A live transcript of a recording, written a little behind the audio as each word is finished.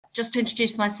just to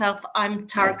introduce myself, I'm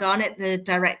Tara Garnett, the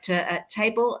director at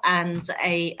Table and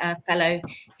a fellow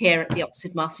here at the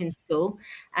Oxford Martin School.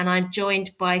 And I'm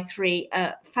joined by three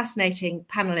fascinating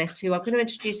panelists who I'm going to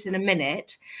introduce in a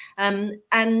minute.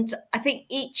 And I think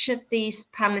each of these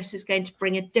panelists is going to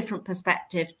bring a different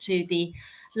perspective to the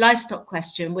livestock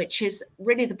question, which is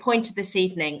really the point of this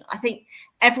evening. I think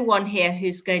everyone here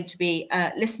who's going to be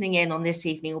listening in on this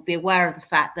evening will be aware of the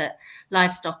fact that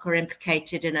livestock are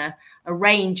implicated in a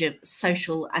range of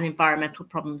social and environmental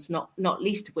problems, not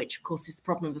least of which, of course, is the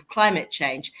problem of climate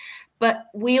change. But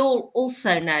we all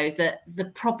also know that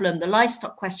the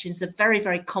livestock question is a very,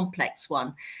 very complex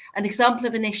one. An example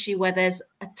of an issue where there's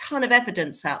a ton of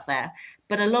evidence out there,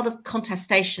 but a lot of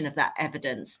contestation of that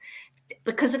evidence,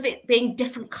 because of it being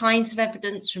different kinds of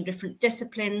evidence from different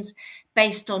disciplines,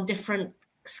 based on different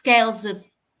scales of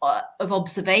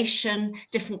observation,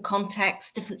 different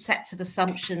contexts, different sets of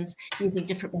assumptions, using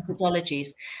different methodologies.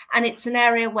 And it's an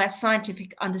area where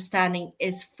scientific understanding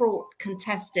is fraught,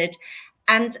 contested.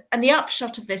 And the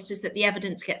upshot of this is that the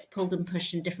evidence gets pulled and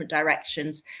pushed in different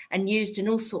directions and used in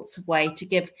all sorts of ways to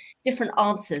give different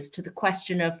answers to the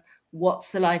question of what's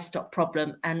the livestock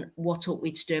problem and what ought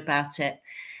we to do about it.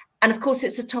 And of course,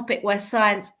 it's a topic where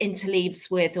science interleaves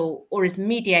with or is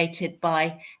mediated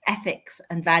by ethics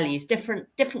and values, different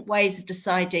ways of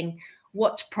deciding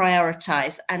what to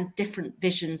prioritize and different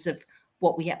visions of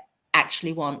what we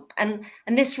actually want. And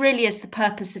this really is the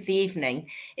purpose of the evening.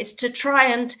 It's to try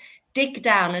and dig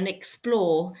down and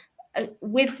explore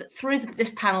through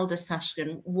this panel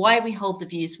discussion why we hold the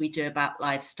views we do about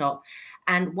livestock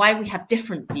and why we have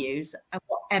different views and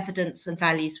what evidence and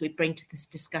values we bring to these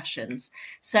discussions.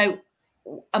 So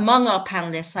among our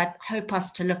panelists, I hope us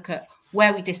to look at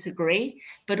where we disagree,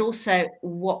 but also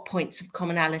what points of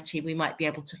commonality we might be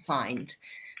able to find.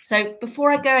 So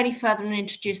before I go any further and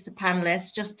introduce the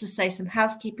panelists, just to say some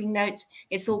housekeeping notes,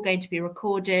 it's all going to be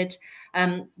recorded.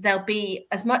 There'll be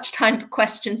as much time for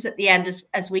questions at the end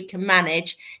as we can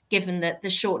manage, given that the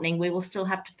shortening, we will still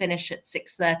have to finish at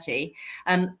 6:30.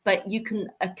 But you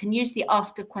can use the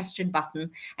Ask a Question button,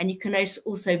 and you can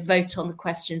also vote on the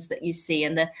questions that you see,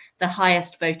 and the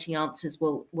highest voting answers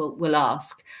will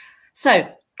ask. So,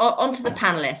 on to the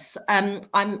panelists.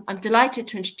 I'm delighted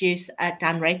to introduce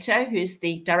Dan Rato, who's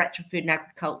the Director of Food and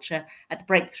Agriculture at the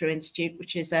Breakthrough Institute,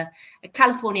 which is a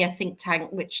California think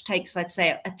tank which takes, I'd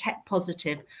say, a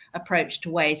tech-positive approach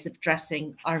to ways of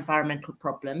addressing our environmental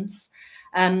problems.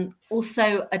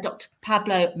 Also, Dr.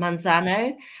 Pablo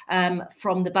Manzano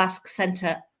from the Basque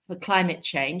Center for Climate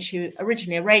Change, who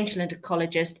originally a rangeland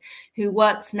ecologist who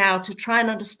works now to try and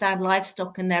understand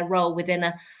livestock and their role within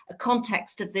a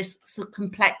context of this sort of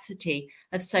complexity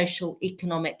of social,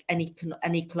 economic and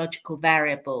ecological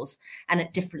variables and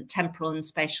at different temporal and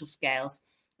spatial scales.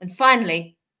 And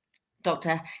finally,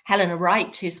 Dr. Helena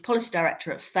Wright, who's the Policy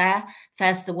Director at FAIR.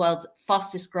 FAIR's the world's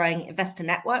fastest growing investor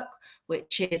network,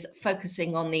 which is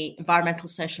focusing on the environmental,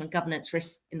 social and governance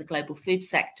risks in the global food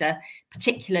sector,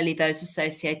 particularly those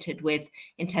associated with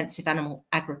intensive animal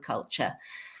agriculture.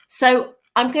 So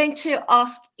I'm going to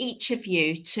ask each of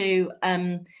you to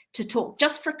talk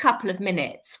just for a couple of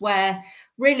minutes, where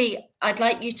really I'd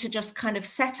like you to just kind of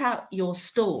set out your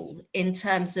stall in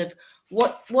terms of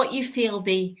what you feel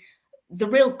the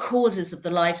real causes of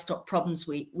the livestock problems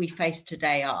we face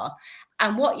today are,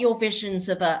 and what your visions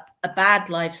of a bad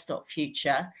livestock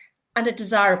future and a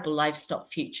desirable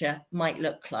livestock future might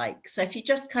look like. So if you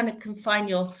just kind of confine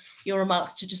your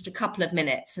remarks to just a couple of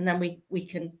minutes, and then we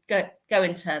can go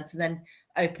in turns and then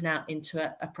open out into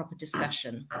a proper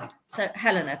discussion. So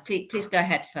Helena, please go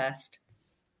ahead first.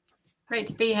 Great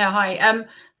to be here. Hi.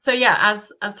 So yeah,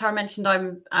 as Tara mentioned,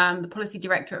 I'm the policy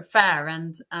director at FAIR,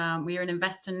 and we are an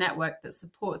investor network that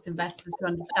supports investors to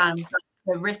understand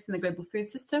the risks in the global food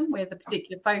system, with a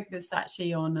particular focus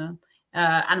actually on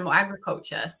animal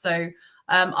agriculture. So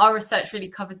our research really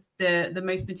covers the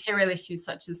most material issues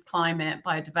such as climate,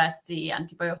 biodiversity,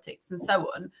 antibiotics, and so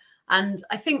on. And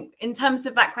I think in terms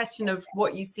of that question of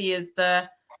what you see as the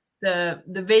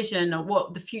vision of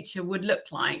what the future would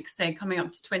look like, say coming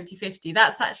up to 2050,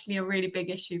 that's actually a really big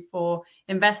issue for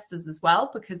investors as well,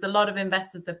 because a lot of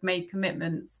investors have made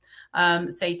commitments,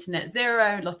 say to net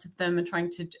zero. A lot of them are trying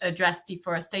to address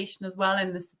deforestation as well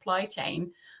in the supply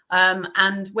chain.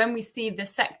 And when we see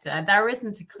this sector, there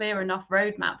isn't a clear enough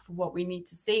roadmap for what we need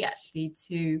to see actually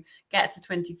to get to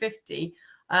 2050.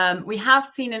 We have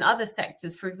seen in other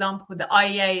sectors, for example, the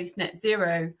IEA's net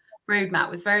zero roadmap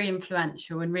was very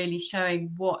influential in really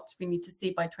showing what we need to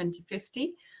see by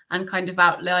 2050 and kind of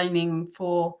outlining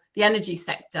for the energy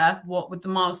sector what would the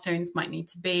milestones might need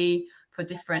to be for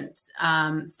different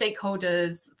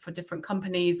stakeholders, for different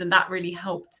companies, and that really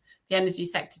helped the energy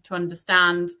sector to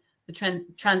understand the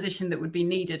transition that would be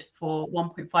needed for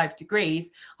 1.5 degrees.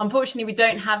 Unfortunately, we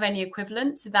don't have any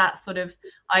equivalent to that sort of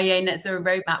IEA net zero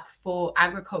roadmap for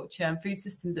agriculture and food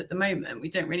systems at the moment. We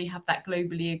don't really have that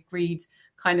globally agreed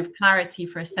kind of clarity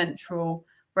for a central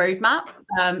roadmap.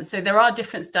 So there are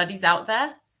different studies out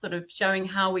there sort of showing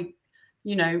how we,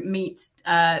 meet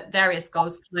various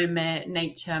goals, climate,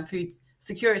 nature, and food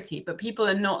security, but people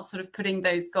are not sort of putting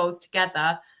those goals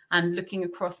together and looking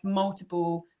across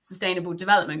multiple sustainable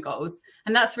development goals.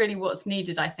 And that's really what's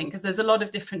needed, I think, because there's a lot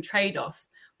of different trade-offs.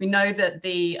 We know that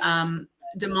the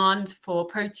demand for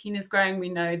protein is growing. We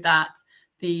know that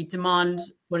the demand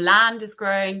for land is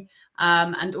growing.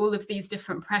 And all of these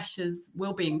different pressures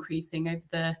will be increasing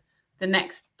over the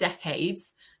next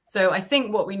decades. So I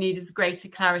think what we need is greater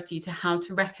clarity to how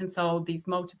to reconcile these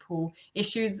multiple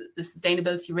issues, the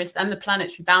sustainability risks and the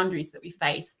planetary boundaries that we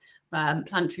face,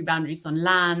 planetary boundaries on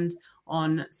land,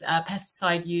 on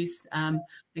pesticide use,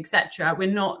 etc.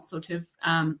 We're not sort of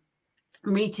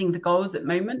meeting the goals at the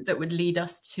moment that would lead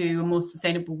us to a more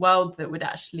sustainable world that would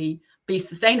actually be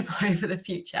sustainable over the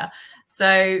future.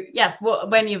 So yes, what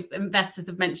many investors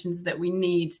have mentioned is that we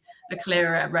need a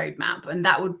clearer roadmap, and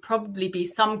that would probably be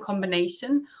some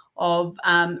combination of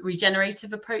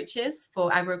regenerative approaches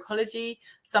for agroecology,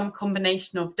 some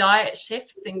combination of diet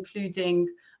shifts, including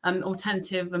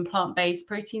alternative and plant-based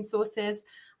protein sources,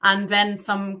 and then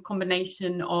some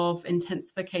combination of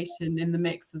intensification in the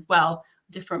mix as well,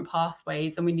 different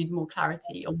pathways, and we need more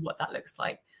clarity on what that looks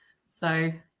like.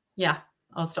 So yeah,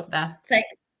 I'll stop there.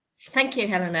 Thank you,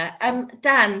 Helena.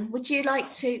 Dan, would you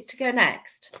like to go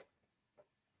next?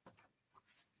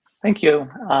 Thank you.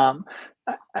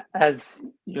 As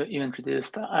you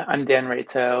introduced, I'm Dan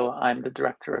Rato. I'm the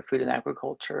Director of Food and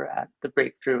Agriculture at the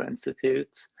Breakthrough Institute.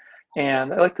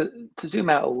 And I'd like to zoom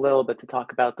out a little bit to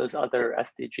talk about those other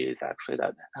SDGs actually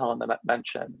that Helena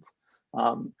mentioned.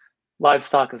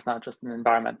 Livestock is not just an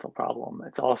environmental problem,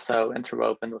 it's also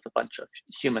interwoven with a bunch of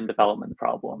human development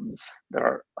problems. There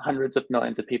are hundreds of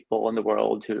millions of people in the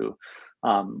world who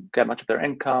get much of their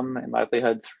income and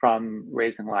livelihoods from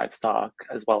raising livestock,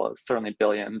 as well as certainly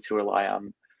billions who rely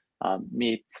on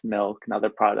meat, milk, and other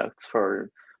products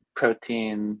for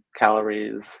protein,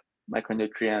 calories,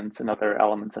 micronutrients, and other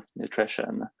elements of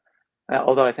nutrition.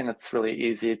 Although I think it's really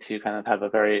easy to kind of have a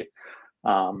very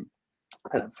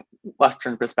kind of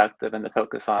Western perspective and the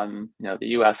focus on the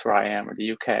US where I am, or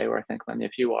the UK where I think many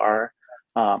of you are.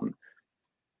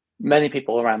 Many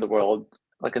people around the world,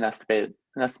 like an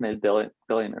estimated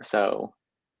billion or so,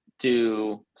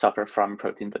 do suffer from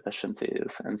protein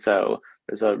deficiencies, and so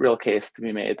there's a real case to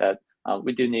be made that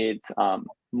we do need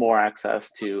more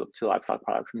access to livestock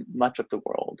products in much of the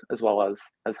world, as well as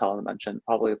Helena mentioned,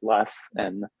 probably less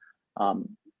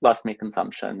meat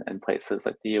consumption in places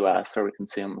like the US, where we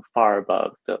consume far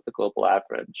above the global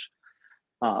average.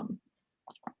 And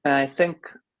I think,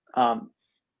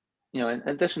 in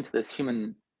addition to these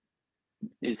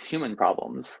human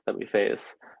problems that we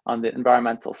face, on the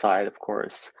environmental side, of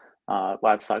course,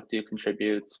 livestock do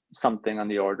contribute something on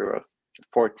the order of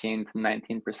 14 to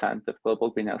 19% of global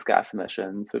greenhouse gas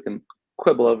emissions. We can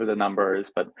quibble over the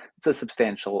numbers, but it's a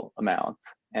substantial amount,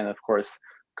 and of course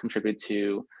contribute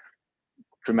to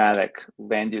dramatic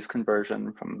land use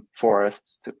conversion from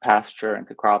forests to pasture and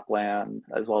to cropland,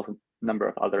 as well as a number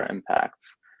of other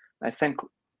impacts. I think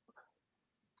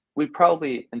we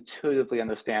probably intuitively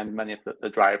understand many of the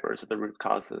drivers or the root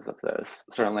causes of this.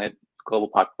 Certainly, the global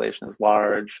population is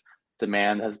large,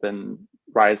 demand has been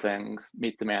rising,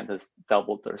 meat demand has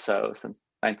doubled or so since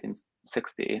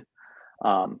 1960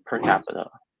 per capita.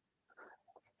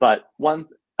 But one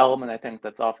element I think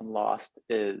that's often lost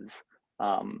is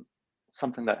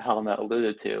something that Helena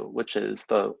alluded to, which is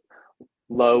the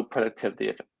low productivity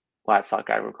of livestock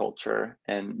agriculture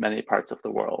in many parts of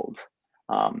the world.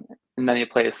 In many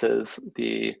places,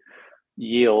 the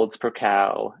yields per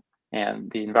cow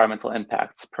and the environmental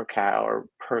impacts per cow or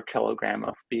per kilogram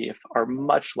of beef are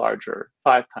much larger,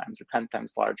 5 times or 10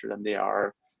 times larger than they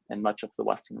are in much of the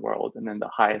Western world and in the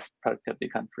highest productivity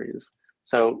countries.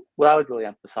 So what I would really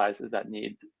emphasize is that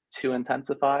need to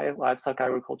intensify livestock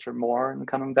agriculture more in the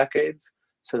coming decades,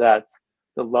 so that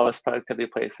the lowest productivity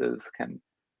places can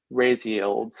raise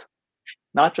yields,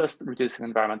 not just reducing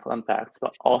environmental impacts,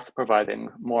 but also providing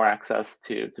more access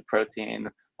to protein,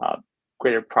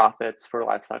 greater profits for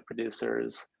livestock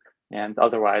producers, and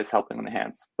otherwise helping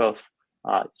enhance both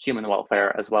human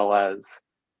welfare as well as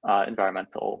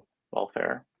environmental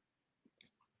welfare.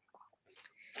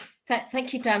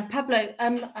 Thank you, Dan. Pablo,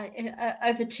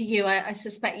 over to you. I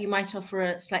suspect you might offer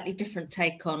a slightly different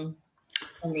take on.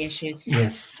 on the issues.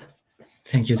 Yes.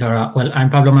 Thank you, Tara. Well, I'm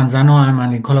Pablo Manzano. I'm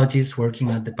an ecologist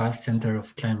working at the Past Center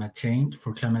of Climate Change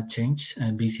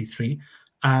BC3.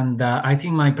 And I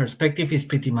think my perspective is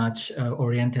pretty much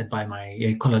oriented by my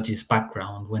ecologist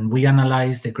background. When we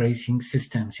analyze the grazing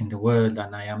systems in the world,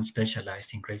 and I am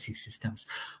specialized in grazing systems,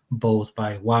 both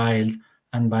by wild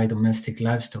and by domestic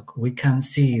livestock, we can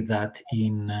see that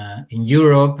in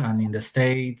Europe and in the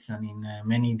States and in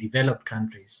many developed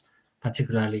countries,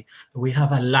 particularly, we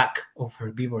have a lack of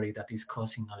herbivory that is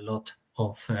causing a lot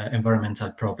of environmental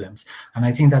problems. And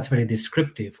I think that's very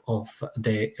descriptive of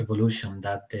the evolution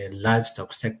that the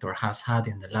livestock sector has had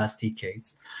in the last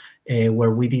decades,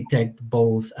 where we detect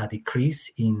both a decrease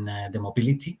in the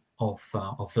mobility of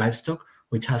livestock,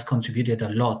 which has contributed a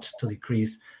lot to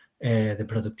decrease the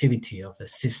productivity of the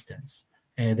systems.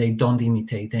 They don't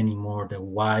imitate anymore the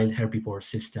wild herbivore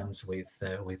systems with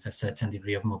a certain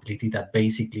degree of mobility that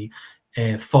basically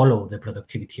follow the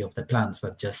productivity of the plants,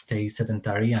 but just stay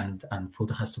sedentary and food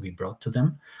has to be brought to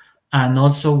them. And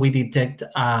also we detect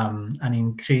an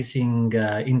increasing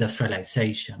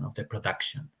industrialization of the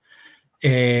production.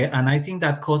 And I think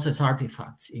that causes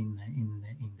artifacts in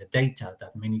the data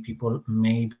that many people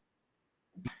may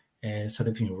sort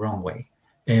of in the wrong way.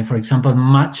 For example,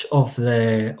 much of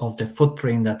the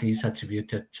footprint that is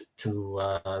attributed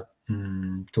to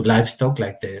livestock,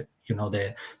 like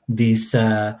this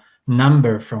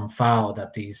number from FAO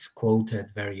that is quoted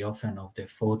very often of the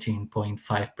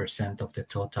 14.5% of the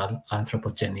total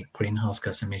anthropogenic greenhouse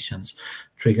gas emissions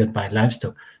triggered by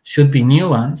livestock, should be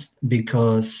nuanced,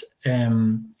 because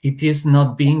it is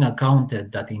not being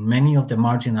accounted that in many of the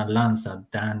marginal lands that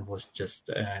Dan was just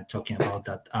talking about,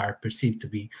 that are perceived to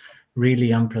be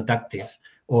really unproductive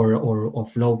or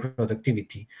of low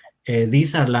productivity,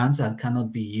 these are lands that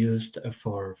cannot be used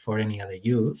for any other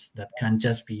use, that can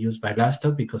just be used by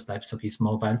livestock, because livestock is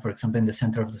mobile. For example, in the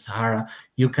center of the Sahara,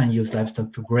 you can use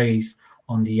livestock to graze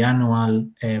on the annual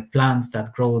plants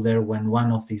that grow there when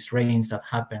one of these rains that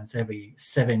happens every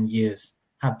 7 years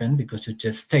happen, because you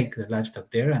just take the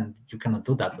livestock there, and you cannot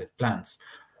do that with plants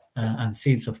and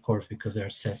seeds, of course, because they're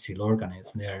sessile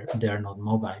organisms. They are not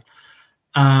mobile.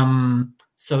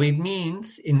 So it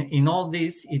means, in all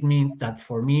this, it means that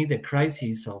for me, the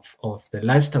crisis of the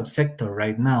livestock sector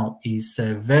right now is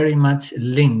very much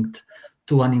linked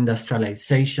to an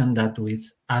industrialization that,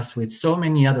 as with so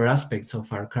many other aspects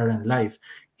of our current life,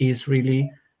 is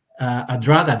really a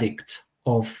drug addict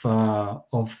of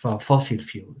fossil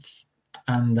fuels.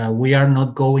 And we are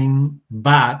not going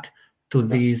back to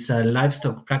these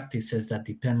livestock practices that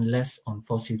depend less on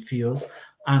fossil fuels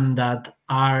and that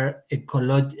are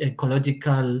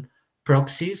ecological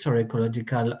proxies or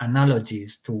ecological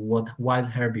analogies to what wild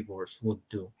herbivores would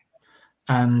do.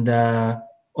 And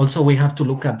also we have to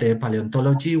look at the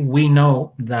paleontology. We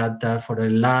know that for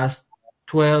the last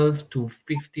 12 to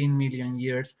 15 million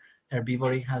years,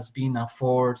 herbivory has been a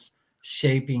force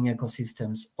shaping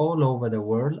ecosystems all over the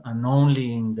world, and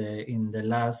only in the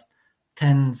last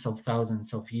tens of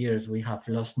thousands of years we have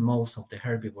lost most of the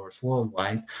herbivores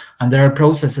worldwide. And there are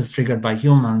processes triggered by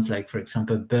humans, like, for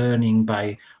example, burning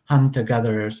by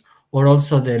hunter-gatherers, or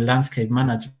also the landscape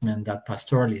management that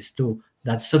pastoralists do,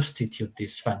 that substitute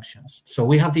these functions. So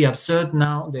we have the absurd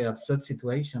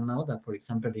situation now that, for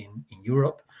example, in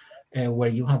Europe, where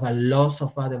you have a loss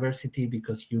of biodiversity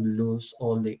because you lose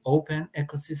all the open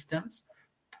ecosystems,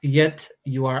 yet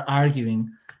you are arguing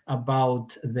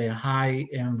about the high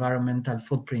environmental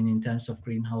footprint in terms of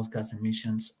greenhouse gas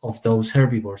emissions of those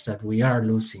herbivores that we are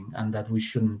losing and that we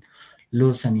shouldn't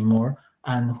lose anymore,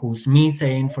 and whose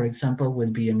methane, for example, will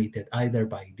be emitted either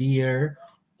by deer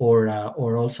or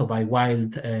also by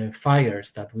wild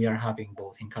fires that we are having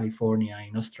both in California,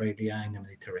 in Australia, and the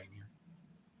Mediterranean.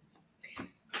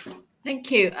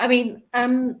 Thank you. I mean,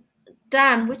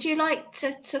 Dan, would you like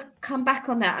to come back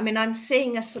on that? I mean, I'm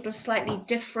seeing a sort of slightly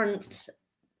different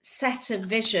set of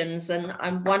visions, and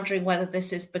I'm wondering whether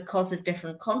this is because of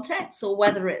different contexts or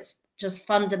whether it's just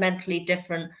fundamentally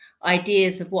different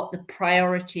ideas of what the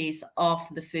priorities are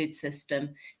for the food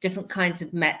system, different kinds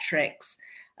of metrics.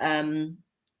 And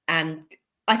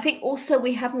I think also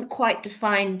we haven't quite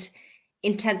defined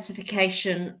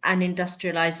intensification and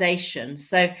industrialization.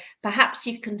 So perhaps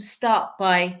you can start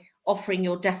by offering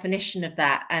your definition of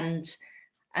that, and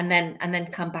then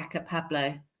come back at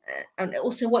Pablo, and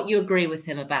also what you agree with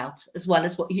him about, as well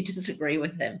as what you disagree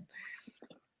with him.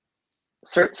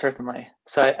 Certainly.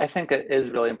 So I think it is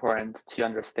really important to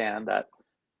understand that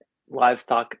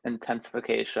livestock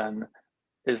intensification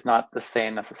is not the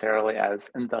same necessarily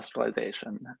as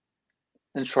industrialization.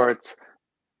 In short,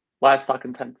 livestock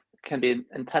can be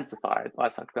intensified,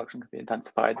 livestock production can be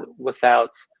intensified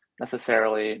without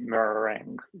necessarily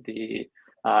mirroring the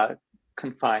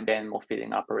confined animal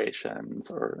feeding operations,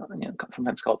 or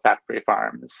sometimes called factory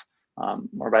farms,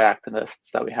 or by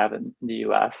activists that we have in the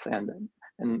US and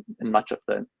in much of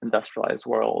the industrialized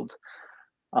world.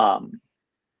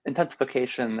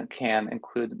 Intensification can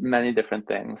include many different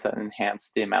things that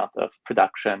enhance the amount of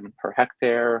production per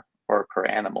hectare or per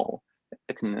animal.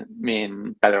 It can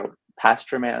mean better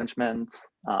pasture management.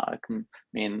 It can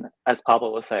mean, as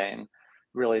Pablo was saying,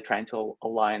 really trying to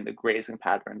align the grazing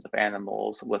patterns of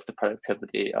animals with the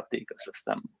productivity of the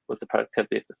ecosystem, with the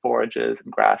productivity of the forages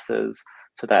and grasses,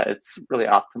 so that it's really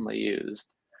optimally used.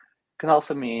 It can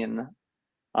also mean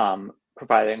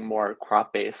providing more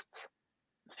crop-based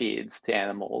feeds to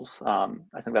animals.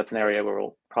 I think that's an area where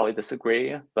we'll probably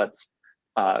disagree, but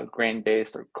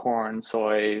grain-based or corn,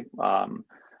 soy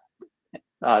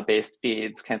based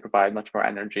feeds can provide much more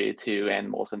energy to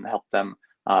animals and help them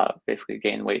basically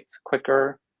gain weight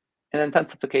quicker. And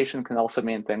intensification can also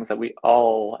mean things that we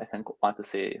all, I think, want to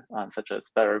see, such as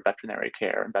better veterinary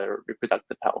care and better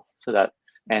reproductive health, so that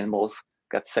animals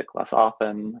get sick less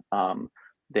often.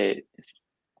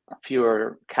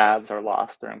 Fewer calves are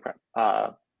lost during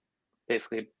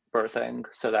basically birthing,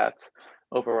 so that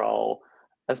overall,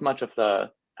 as much of the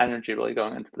energy really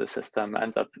going into the system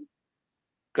ends up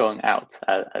going out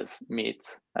as meat,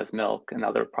 as milk, and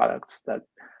other products that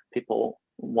people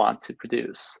want to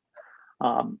produce.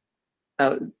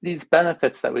 Now, these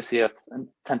benefits that we see of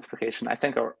intensification, I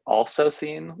think, are also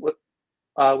seen with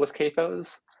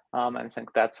CAFOs. I think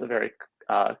that's a very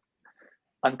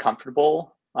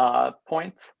uncomfortable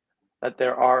point, that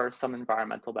there are some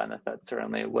environmental benefits,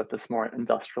 certainly with this more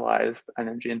industrialized,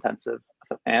 energy intensive,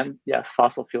 and yes,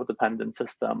 fossil fuel dependent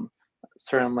system.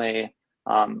 Certainly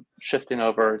shifting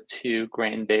over to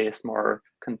grain-based, more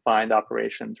confined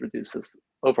operations reduces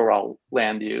overall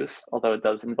land use, although it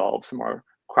does involve some more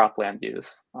cropland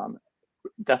use.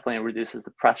 Definitely reduces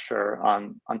the pressure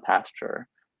on pasture,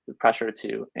 the pressure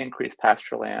to increase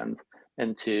pasture land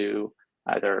into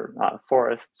either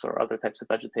forests or other types of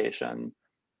vegetation.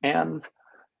 And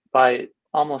by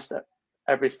almost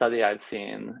every study I've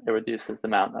seen, it reduces the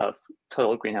amount of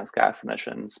total greenhouse gas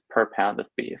emissions per pound of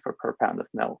beef or per pound of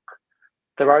milk.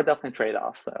 There are definitely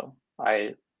trade-offs, though.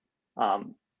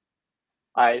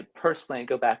 I personally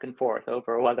go back and forth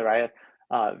over whether I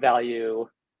value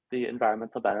the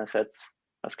environmental benefits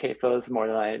of CAFOs more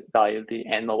than I value the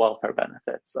animal welfare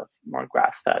benefits of more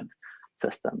grass-fed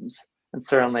systems. And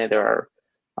certainly there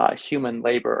are human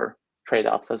labor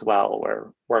trade-offs as well,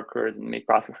 where workers in meat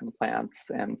processing plants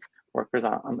and workers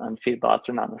on feedlots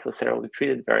are not necessarily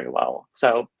treated very well.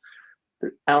 So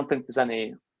I don't think there's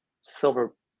any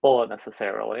silver bullet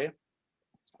necessarily,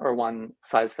 or one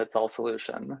size fits all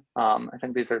solution. I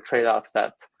think these are trade-offs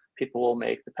that people will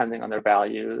make depending on their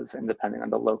values and depending on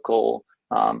the local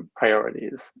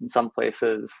priorities. In some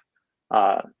places,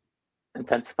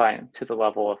 intensifying to the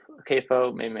level of a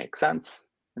CAFO may make sense.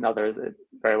 In others, it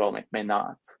very well may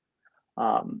not.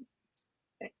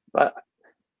 But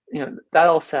that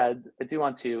all said, I do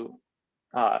want to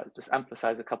just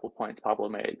emphasize a couple points Pablo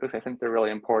made, because I think they're really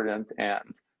important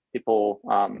and people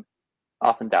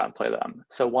often downplay them.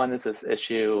 So one is this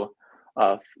issue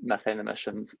of methane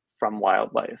emissions from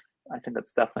wildlife. I think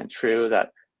that's definitely true,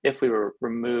 that if we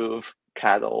remove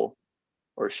cattle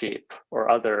or sheep or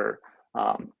other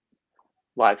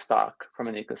livestock from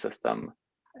an ecosystem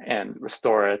and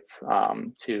restore it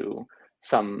to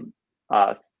some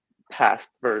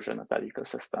past version of that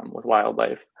ecosystem with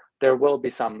wildlife, there will be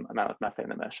some amount of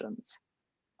methane emissions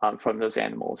from those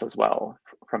animals as well,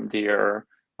 from deer,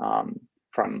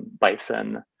 from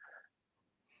bison.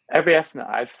 Every estimate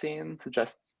I've seen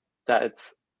suggests that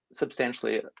it's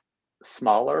substantially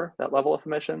smaller, that level of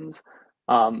emissions,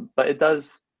 but it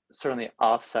does certainly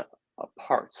offset a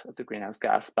part of the greenhouse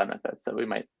gas benefits that we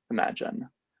might imagine.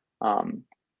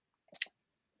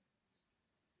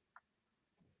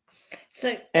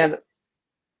 And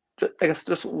I guess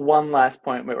just one last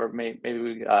point where maybe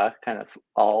we kind of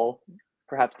all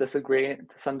perhaps disagree to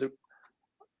some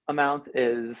amount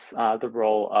is the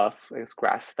role of, I guess,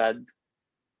 grass-fed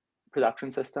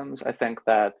production systems. I think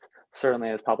that certainly,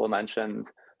 as Pablo mentioned,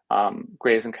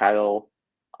 grazing cattle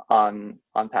on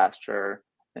pasture,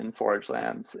 in forage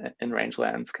lands, in range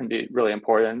lands can be really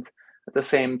important. At the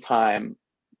same time,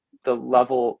 the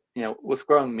level, with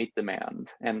growing meat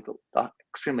demand and the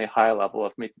extremely high level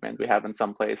of meat demand we have in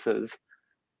some places,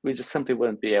 we just simply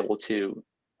wouldn't be able to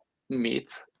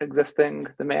meet existing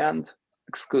demand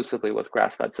exclusively with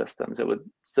grass-fed systems. It would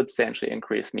substantially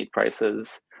increase meat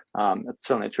prices. It's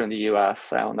certainly true in the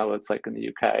US. I don't know what it's like in the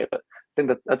UK, but I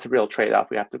think that's a real trade-off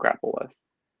we have to grapple with.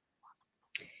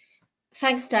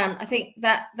 Thanks, Dan. I think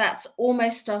that's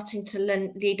almost starting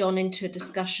to lead on into a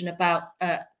discussion about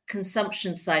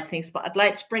consumption side things, but I'd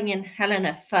like to bring in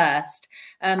Helena first,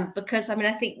 because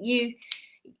I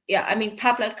think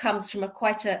Pablo comes from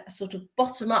quite a sort of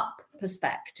bottom-up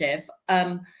perspective,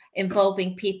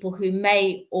 involving people who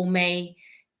may or may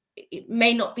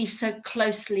not be so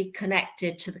closely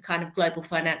connected to the kind of global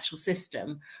financial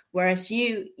system, whereas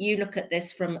you look at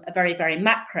this from a very, very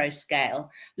macro scale,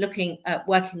 looking at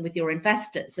working with your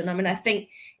investors. And I think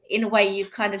in a way you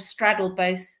kind of straddle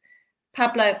both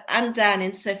Pablo and Dan,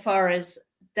 insofar as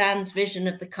Dan's vision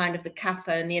of the kind of the CAFO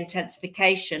and the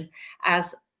intensification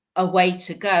as a way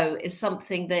to go is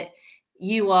something that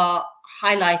you are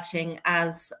highlighting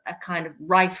as a kind of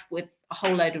rife with a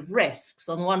whole load of risks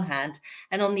on one hand,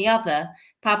 and on the other,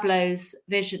 Pablo's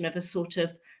vision of a sort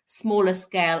of smaller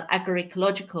scale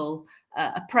agroecological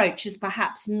approach is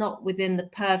perhaps not within the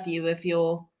purview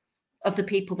of the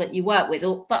people that you work with.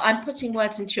 But I'm putting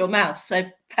words into your mouth, so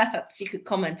perhaps you could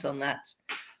comment on that.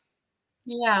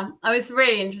 Yeah, it was a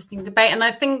really interesting debate, and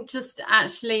I think just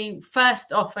actually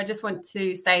first off, I just want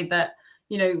to say that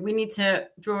we need to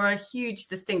draw a huge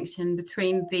distinction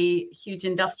between the huge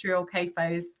industrial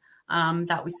CAFOs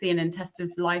that we see in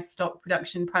intensive livestock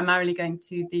production, primarily going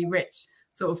to the rich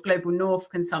sort of global north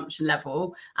consumption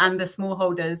level, and the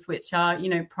smallholders, which are,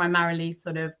 primarily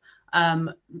sort of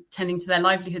tending to their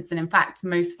livelihoods and in fact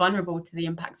most vulnerable to the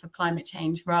impacts of climate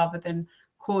change rather than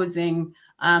causing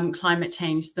climate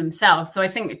change themselves. So I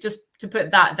think just to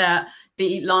put that there, the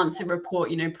Eat Lancet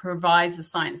report, provides a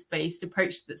science-based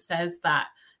approach that says that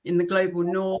in the global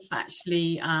north,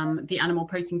 actually, the animal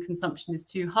protein consumption is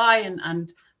too high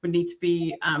and would need to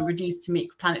be reduced to meet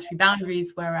planetary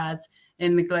boundaries, whereas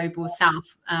in the global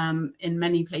south, in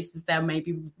many places, there may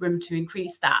be room to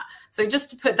increase that. So just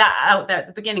to put that out there at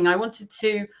the beginning, I wanted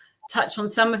to touch on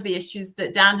some of the issues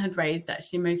that Dan had raised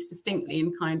actually most distinctly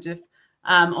and kind of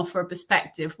offer a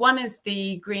perspective. One is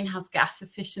the greenhouse gas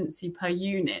efficiency per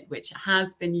unit, which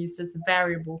has been used as a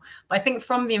variable. But I think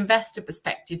from the investor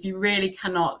perspective, you really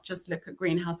cannot just look at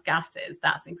greenhouse gases.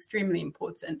 That's extremely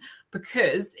important,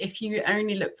 because if you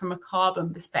only look from a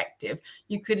carbon perspective,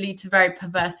 you could lead to very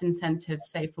perverse incentives,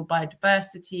 say for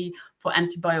biodiversity, for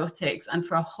antibiotics, and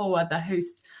for a whole other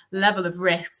host level of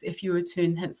risks if you were to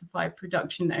intensify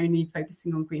production only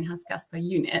focusing on greenhouse gas per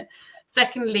unit.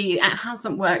 Secondly, it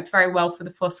hasn't worked very well for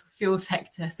the fossil fuel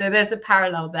sector. So there's a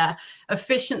parallel there.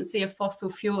 Efficiency of fossil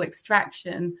fuel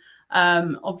extraction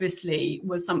obviously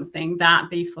was something that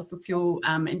the fossil fuel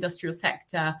industrial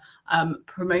sector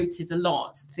promoted a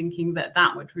lot, thinking that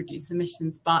that would reduce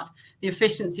emissions. But the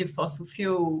efficiency of fossil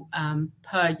fuel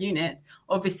per unit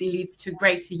obviously leads to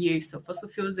greater use of fossil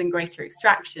fuels and greater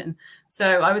extraction.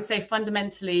 So I would say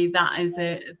fundamentally that is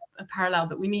a parallel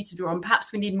that we need to draw, and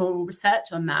perhaps we need more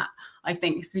research on that, I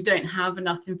think, because we don't have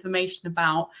enough information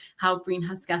about how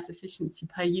greenhouse gas efficiency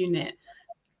per unit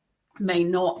may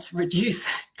not reduce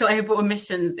global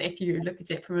emissions if you look at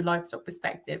it from a livestock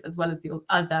perspective, as well as the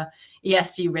other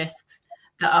ESG risks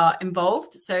that are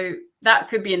involved. So that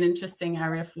could be an interesting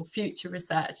area for future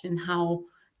research in how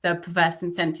the perverse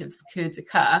incentives could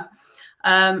occur.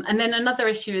 And then another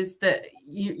issue is that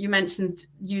you mentioned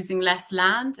using less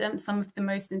land in some of the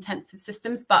most intensive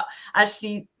systems, but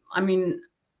actually,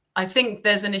 I think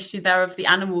there's an issue there of the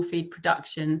animal feed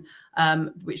production,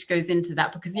 which goes into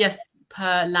that, because yes,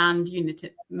 per land unit,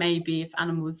 it may be if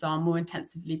animals are more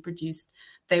intensively produced,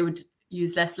 they would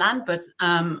use less land. But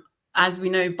as we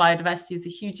know, biodiversity is a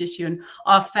huge issue, and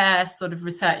our FAIR sort of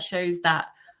research shows that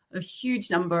a huge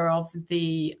number of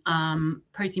the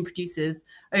protein producers,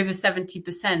 over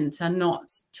 70%, are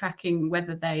not tracking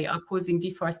whether they are causing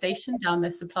deforestation down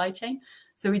their supply chain.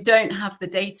 So we don't have the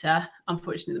data,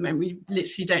 unfortunately, at the moment. We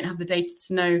literally don't have the data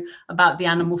to know about the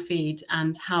animal feed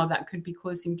and how that could be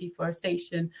causing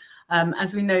deforestation.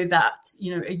 As we know that,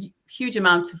 a huge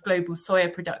amount of global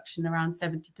soya production, around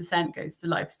 70%, goes to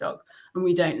livestock, and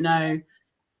we don't know,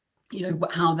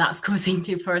 how that's causing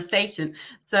deforestation.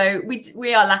 So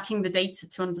we are lacking the data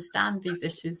to understand these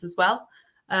issues as well.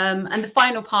 And the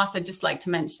final part I'd just like to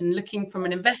mention, looking from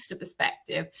an investor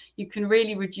perspective, you can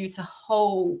really reduce a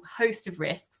whole host of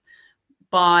risks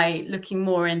by looking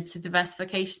more into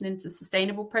diversification into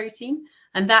sustainable protein.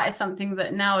 And that is something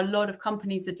that now a lot of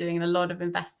companies are doing and a lot of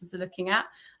investors are looking at.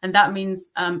 And that means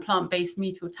plant-based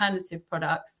meat alternative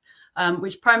products,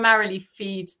 which primarily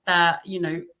feed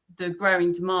the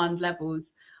growing demand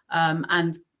levels.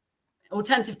 And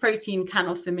alternative protein can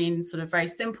also mean sort of very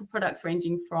simple products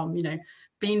ranging from,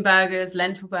 bean burgers,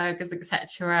 lentil burgers,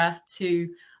 etc., to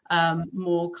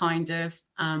more kind of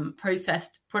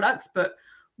processed products. But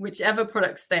whichever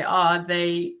products they are,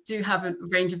 they do have a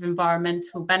range of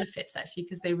environmental benefits, actually,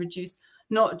 because they reduce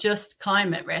not just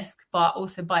climate risk, but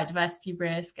also biodiversity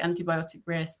risk, antibiotic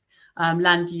risk,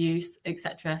 land use,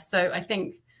 etc. So I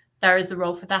think there is a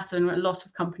role for that, and a lot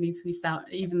of companies we sell,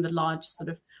 even the large sort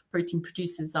of protein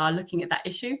producers, are looking at that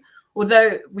issue,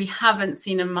 although we haven't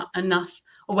seen enough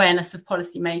awareness of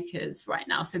policymakers right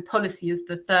now. So policy is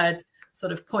the third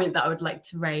sort of point that I would like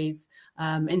to raise.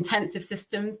 Intensive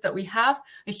systems that we have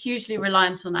are hugely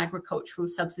reliant on agricultural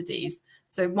subsidies.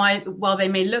 So while they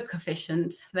may look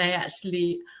efficient, they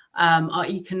actually are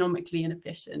economically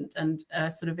inefficient and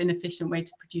a sort of inefficient way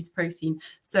to produce protein.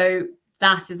 So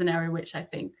that is an area which I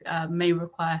think may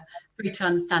require greater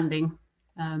understanding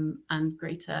and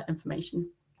greater information.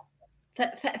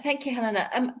 Thank you,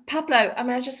 Helena. Pablo, I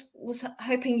mean, I just was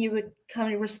hoping you would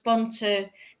kind of respond to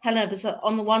Helena, because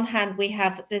on the one hand, we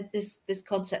have this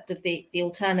concept of the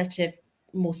alternative,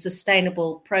 more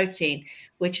sustainable protein,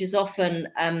 which is often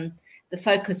the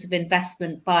focus of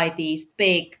investment by these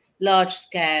big,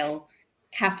 large-scale,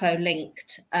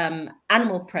 CAFO-linked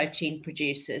animal protein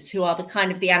producers, who are the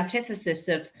kind of the antithesis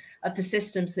of the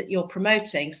systems that you're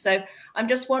promoting. So I'm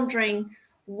just wondering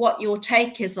what your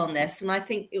take is on this, and I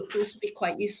think it would also be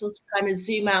quite useful to kind of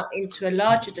zoom out into a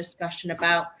larger discussion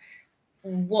about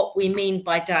what we mean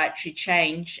by dietary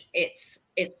change, its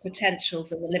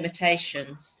potentials and the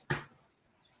limitations.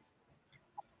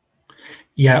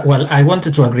 Yeah, well, I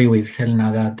wanted to agree with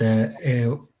Helena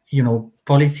that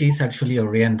policies actually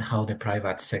orient how the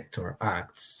private sector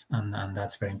acts, and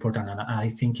that's very important. And I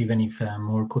think even if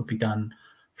more could be done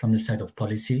from the side of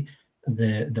policy,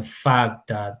 the fact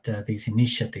that these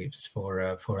initiatives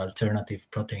for alternative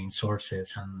protein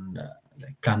sources and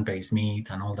like plant-based meat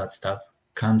and all that stuff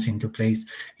comes into place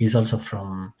is also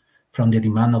from the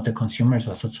demand of the consumers,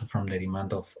 but also from the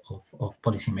demand of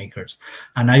policymakers.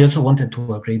 And I also wanted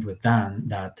to agree with Dan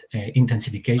that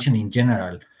intensification in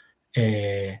general,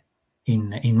 in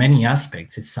many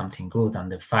aspects, is something good.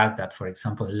 And the fact that, for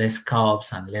example, less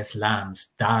calves and less lambs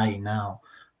die now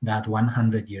that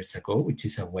 100 years ago, which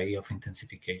is a way of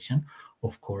intensification,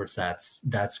 of course,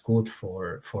 that's good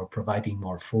for providing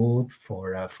more food,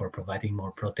 for providing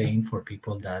more protein for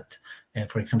people that,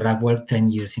 for example, I've worked 10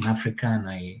 years in Africa, and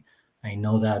I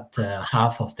know that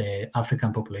half of the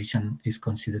African population is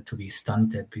considered to be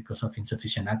stunted because of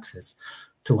insufficient access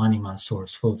to animal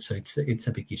source food. So it's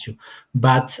a big issue.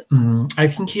 But I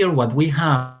think here what we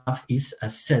have is a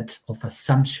set of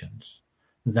assumptions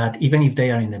that even if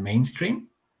they are in the mainstream,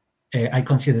 I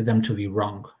consider them to be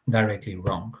wrong, directly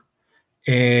wrong.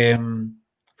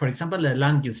 For example, the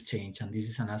land use change, and this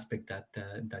is an aspect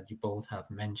that you both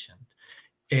have mentioned.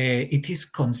 It is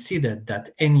considered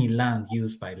that any land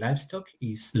used by livestock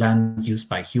is land used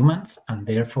by humans, and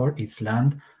therefore it's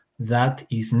land that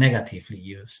is negatively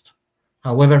used.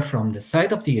 However, from the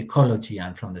side of the ecology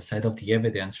and from the side of the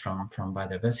evidence from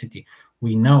biodiversity,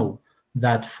 we know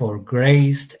that for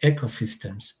grazed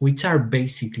ecosystems, which are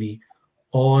basically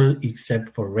all except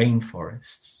for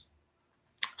rainforests,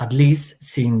 at least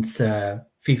since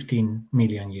 15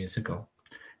 million years ago,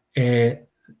 a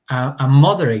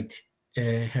moderate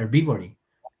herbivory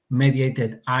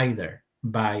mediated either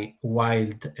by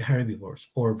wild herbivores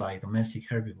or by domestic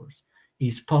herbivores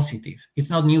is positive. It's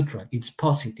not neutral, it's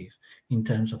positive in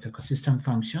terms of ecosystem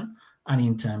function and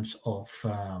in terms of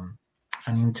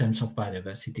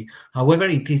biodiversity. However,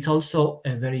 it is also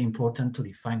very important to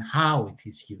define how it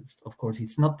is used. Of course,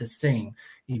 it's not the same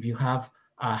if you have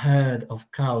a herd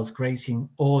of cows grazing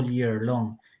all year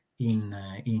long in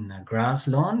a grass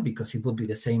lawn, because it would be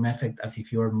the same effect as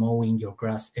if you're mowing your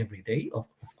grass every day. Of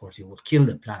course, you would kill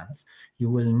the plants. You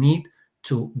will need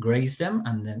to graze them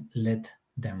and then let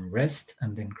them rest,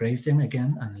 and then graze them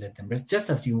again and let them rest, just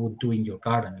as you would do in your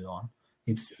garden lawn.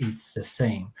 It's the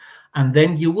same. And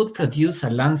then you would produce a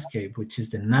landscape, which is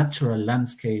the natural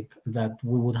landscape that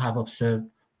we would have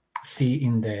see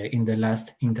in the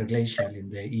last interglacial, in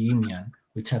the Eemian,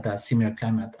 which had a similar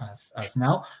climate as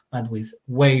now, but with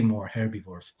way more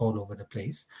herbivores all over the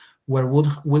place, where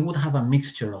we would have a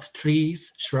mixture of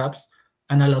trees, shrubs,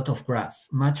 and a lot of grass,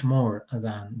 much more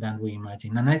than we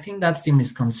imagine. And I think that's the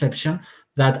misconception,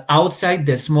 that outside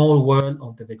the small world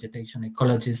of the vegetation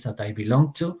ecologists that I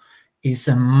belong to is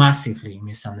massively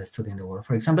misunderstood in the world.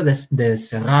 For example, the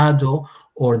Cerrado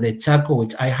or the Chaco,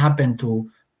 which I happen to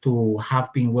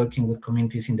have been working with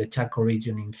communities in the Chaco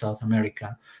region in South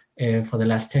America for the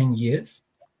last 10 years.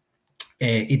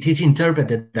 It is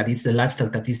interpreted that it's the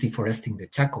livestock that is deforesting the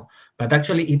Chaco, but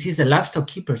actually it is the livestock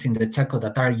keepers in the Chaco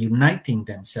that are uniting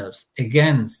themselves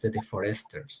against the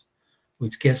deforesters,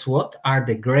 which, guess what, are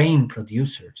the grain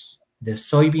producers the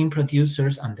soybean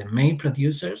producers and the maize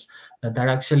producers that are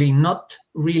actually not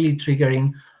really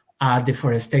triggering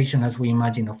deforestation as we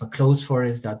imagine of a closed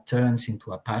forest that turns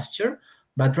into a pasture,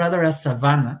 but rather a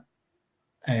savanna.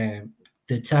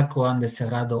 The Chaco and the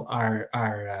Cerrado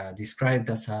are described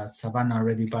as a savanna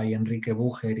already by Enrique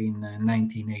Bucher in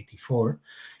 1984.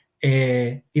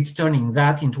 It's turning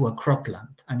that into a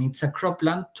cropland, and it's a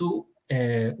cropland to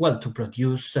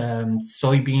produce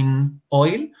soybean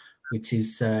oil, which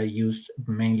is used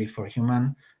mainly for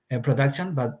human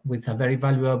production, but with a very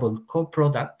valuable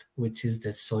co-product, which is the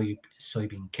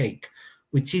soybean cake,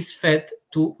 which is fed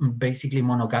to basically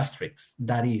monogastrics,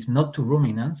 that is, not to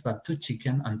ruminants, but to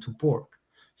chicken and to pork.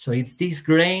 So it's this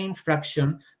grain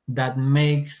fraction that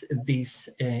makes this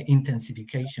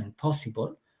intensification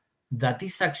possible, that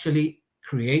is actually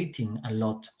creating a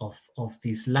lot of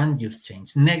this land use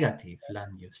change, negative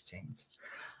land use change.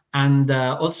 And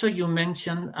also you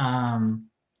mentioned,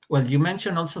 you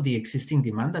mentioned also the existing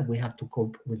demand, that we have to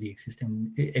cope with the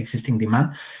existing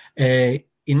demand.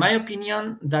 In my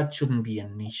opinion, that shouldn't be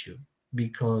an issue,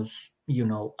 because, you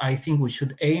know, I think we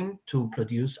should aim to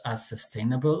produce as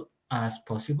sustainable as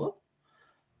possible.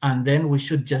 And then we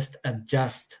should just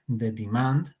adjust the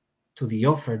demand to the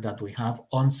offer that we have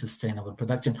on sustainable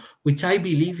production, which I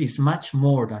believe is much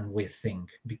more than we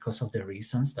think, because of the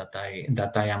reasons that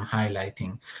I am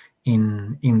highlighting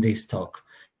in this talk.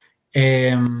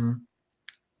 And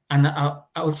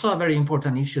also a very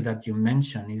important issue that you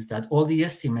mentioned is that all the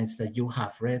estimates that you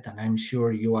have read, and I'm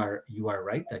sure you are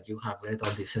right that you have read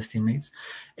all these estimates,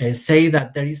 say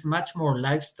that there is much more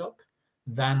livestock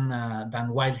than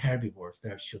wild herbivores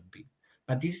there should be.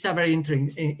 But this is a very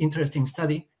interesting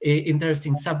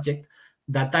subject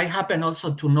that I happen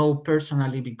also to know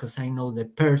personally, because I know the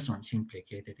persons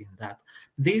implicated in that.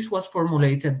 This was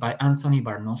formulated by Anthony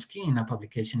Barnosky in a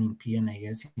publication in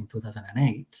PNAS in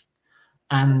 2008.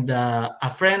 And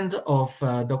a friend of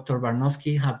Dr.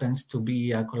 Barnosky happens to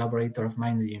be a collaborator of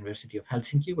mine at the University of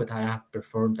Helsinki, where I have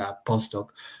performed a postdoc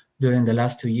during the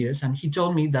last 2 years. And he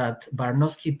told me that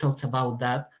Barnosky talks about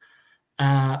that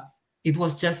it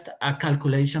was just a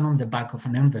calculation on the back of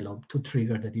an envelope to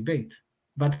trigger the debate.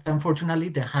 But unfortunately,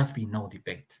 there has been no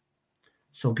debate.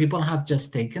 So people have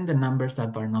just taken the numbers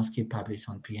that Barnosky published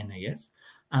on PNAS,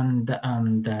 and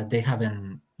they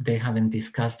haven't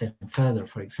discussed them further.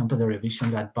 For example, the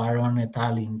revision that Baron et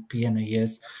al. In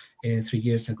PNAS 3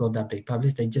 years ago that they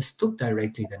published, they just took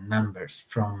directly the numbers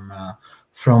from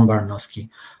Barnosky.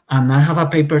 And I have a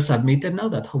paper submitted now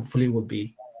that hopefully will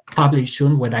be published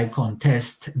soon, where I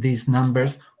contest these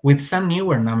numbers with some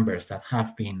newer numbers that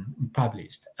have been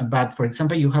published. But for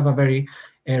example, you have a very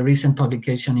recent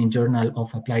publication in Journal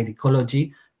of Applied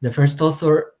Ecology. The first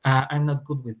author, I'm not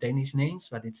good with Danish names,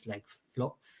 but it's like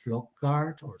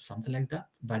Flokgaard or something like that.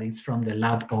 But it's from the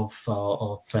lab of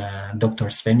Dr.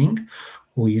 Svenning,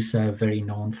 who is very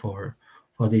known for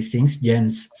these things,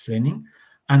 Jens Svenning.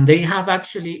 And they have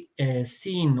actually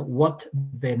seen what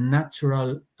the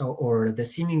natural or the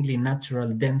seemingly natural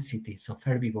densities of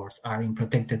herbivores are in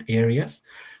protected areas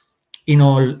in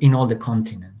all the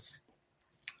continents.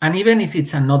 And even if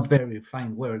it's a not very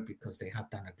refined work, because they have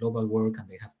done a global work and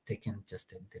they have taken just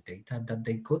the data that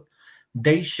they could,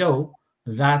 they show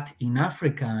that in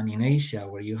Africa and in Asia,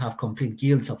 where you have complete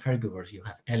guilds of herbivores, you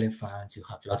have elephants, you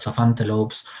have lots of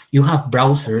antelopes, you have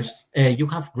browsers, you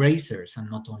have grazers,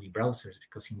 and not only browsers,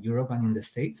 because in Europe and in the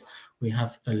States, we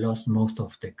have lost most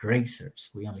of the grazers.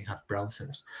 We only have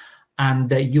browsers.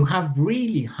 And you have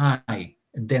really high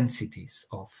densities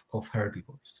of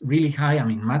herbivores, really high, I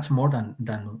mean, much more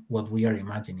than what we are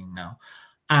imagining now.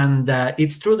 And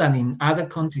it's true that in other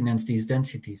continents, these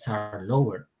densities are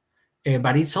lower.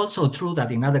 But it's also true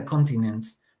that in other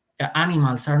continents,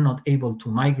 animals are not able to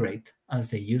migrate as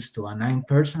they used to. And I'm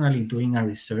personally doing a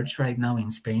research right now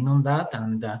in Spain on that.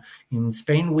 And in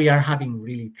Spain, we are having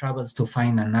really troubles to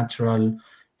find a natural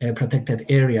protected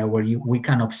area where we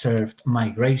can observe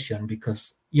migration,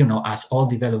 because, you know, as all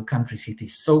developed countries, it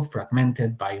is so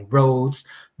fragmented by roads,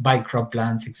 by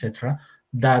croplands, etc.,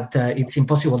 that it's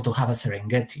impossible to have a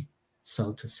Serengeti,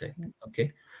 so to say.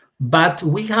 Okay, but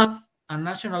we have a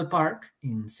national park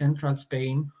in central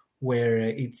Spain where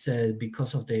it's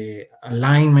because of the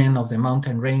alignment of the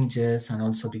mountain ranges, and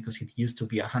also because it used to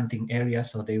be a hunting area,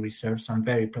 so they reserve some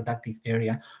very productive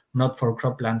area, not for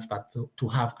croplands, but to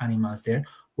have animals there,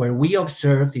 where we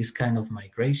observe these kind of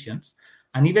migrations.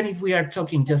 And even if we are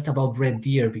talking just about red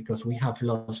deer, because we have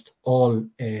lost all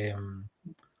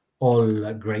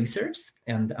grazers,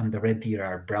 and the red deer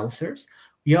are browsers,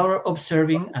 we are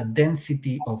observing a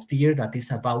density of deer that is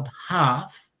about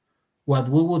half what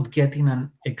we would get in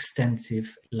an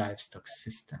extensive livestock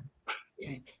system.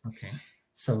 Okay.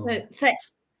 So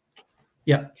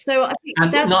yeah. So I think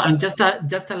and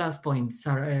just a last point,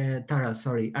 Tara.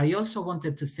 Sorry, I also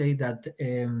wanted to say that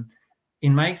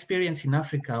in my experience in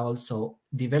Africa, also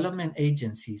development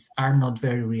agencies are not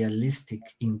very realistic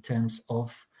in terms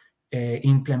of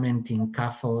implementing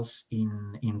CAFOs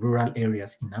in rural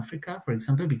areas in Africa, for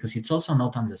example, because it's also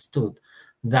not understood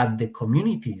that the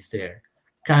communities there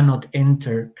cannot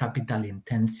enter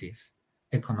capital-intensive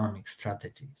economic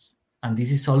strategies. And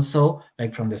this is also,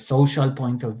 like from the social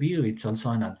point of view, it's also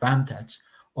an advantage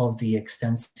of the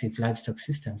extensive livestock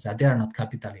systems that they are not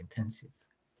capital-intensive.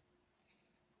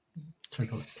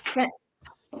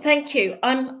 Thank you.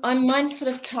 I'm mindful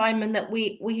of time and that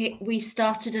we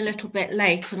started a little bit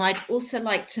late, and I'd also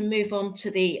like to move on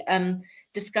to the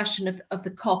discussion of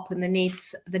the COP and the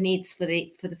needs for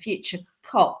the future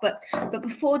COP. But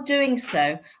before doing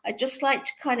so, I'd just like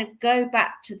to kind of go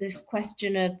back to this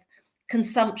question of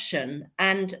consumption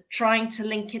and trying to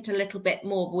link it a little bit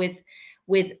more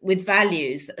with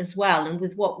values as well, and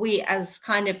with what we as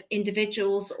kind of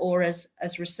individuals or as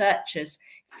researchers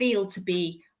feel to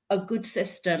be a good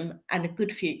system and a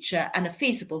good future and a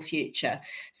feasible future.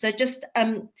 So just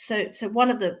so one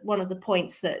of the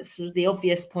points that sort of the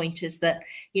obvious point is that,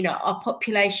 you know, our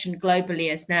population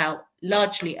globally is now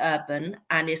largely urban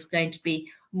and is going to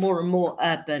be more and more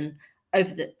urban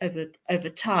over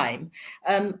time,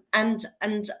 and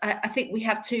I think we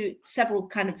have several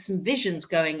kind of some visions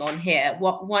going on here.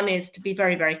 One is, to be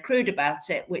very, very crude about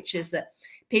it, which is that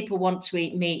people want to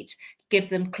eat meat, give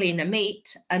them cleaner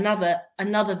meat.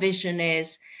 Another vision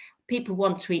is people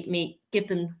want to eat meat, give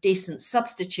them decent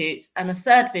substitutes. And a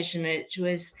third vision, which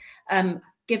was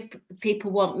give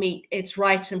people want meat, it's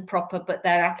right and proper, but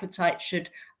their appetite should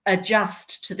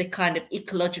adjust to the kind of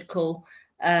ecological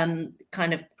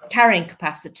kind of carrying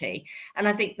capacity. And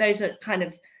I think those are kind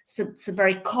of some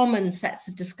very common sets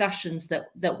of discussions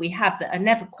that we have that are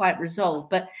never quite resolved.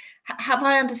 But have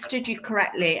I understood you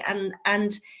correctly?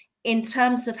 And in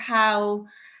terms of how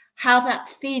that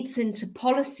feeds into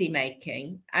policy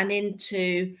making and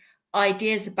into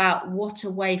ideas about what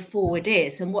a way forward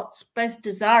is and what's both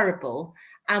desirable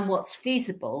and what's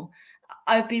feasible,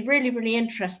 I'd be really, really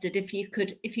interested if you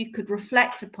could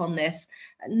reflect upon this,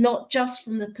 not just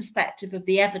from the perspective of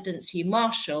the evidence you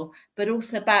marshal, but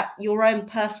also about your own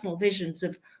personal visions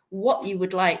of what you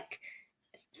would like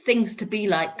things to be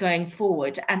like going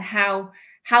forward, and how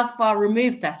far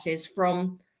removed that is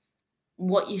from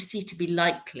what you see to be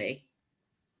likely.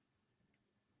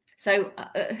 So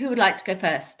who would like to go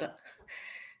first?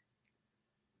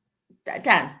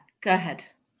 Dan, go ahead.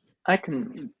 I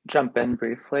can jump in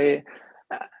briefly.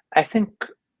 I think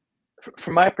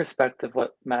from my perspective,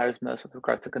 what matters most with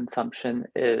regards to consumption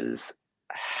is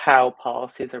how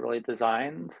policies are really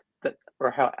designed,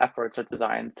 or how efforts are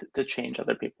designed to change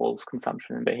other people's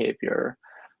consumption and behavior.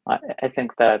 I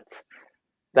think that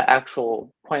the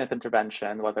actual point of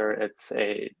intervention, whether it's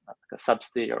a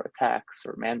subsidy or a tax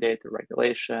or mandate or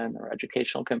regulation or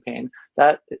educational campaign,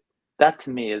 that to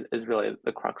me is really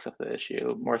the crux of the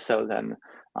issue, more so than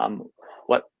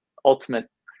what ultimate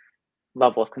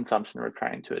level of consumption we're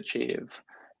trying to achieve.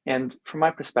 And from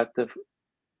my perspective,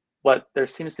 what there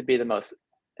seems to be the most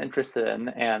interested in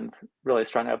and really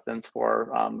strong evidence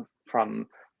for, from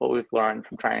what we've learned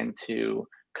from trying to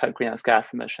cut greenhouse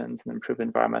gas emissions and improve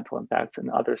environmental impacts in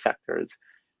other sectors,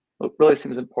 what really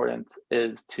seems important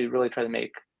is to really try to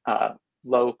make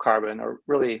low carbon or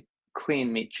really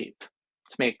clean meat cheap,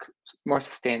 to make more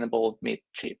sustainable meat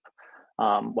cheap,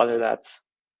 whether that's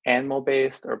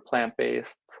animal-based or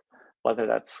plant-based, whether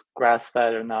that's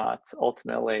grass-fed or not.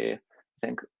 Ultimately, I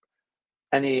think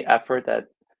any effort that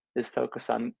is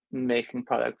focused on making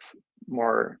products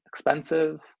more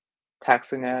expensive,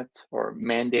 taxing it, or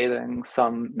mandating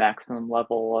some maximum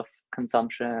level of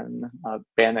consumption,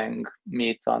 banning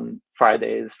meat on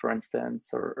Fridays, for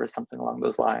instance, or something along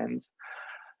those lines,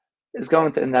 is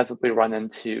going to inevitably run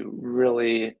into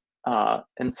really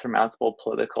insurmountable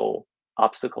political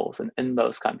obstacles in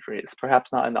most countries.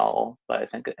 Perhaps not in all, but I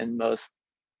think in most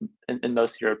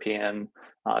European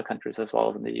countries, as well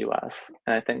as in the US.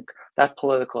 And I think that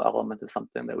political element is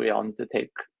something that we all need to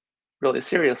take really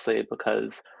seriously,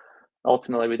 because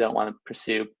ultimately we don't want to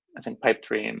pursue, I think, pipe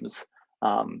dreams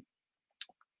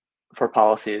for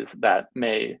policies that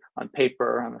may, on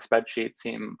paper, on a spreadsheet,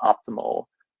 seem optimal,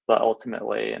 but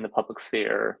ultimately in the public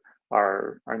sphere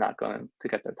are not going to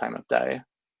get their time of day.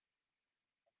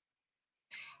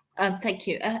 Thank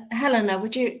you. Helena,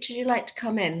 would you like to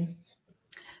come in?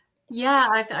 Yeah,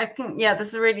 I think, this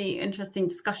is a really interesting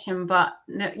discussion, but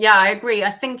no, yeah, I agree. I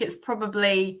think it's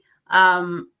probably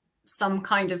some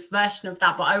kind of version of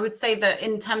that. But I would say that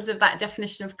in terms of that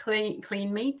definition of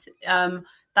clean meat,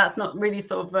 that's not really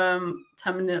sort of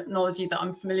terminology that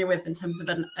I'm familiar with in terms of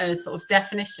a sort of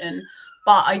definition.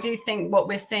 But I do think what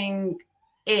we're seeing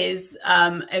is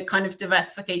a kind of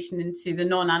diversification into the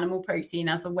non-animal protein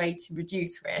as a way to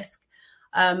reduce risk.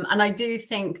 And I do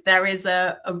think there is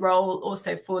a role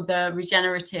also for the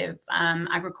regenerative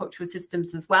agricultural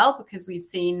systems as well, because we've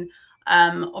seen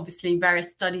obviously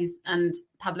various studies, and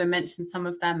Pablo mentioned some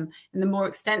of them. In the more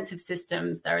extensive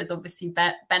systems, there is obviously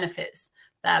benefits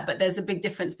there, but there's a big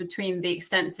difference between the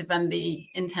extensive and the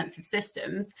intensive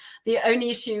systems. The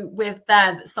only issue with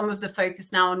that, some of the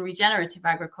focus now on regenerative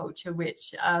agriculture,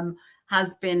 which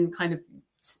has been kind of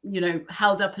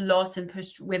held up a lot and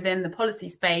pushed within the policy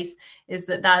space, is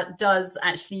that does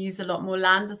actually use a lot more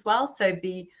land as well. So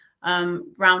the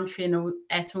Roundtree and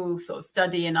et al. Sort of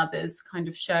study and others kind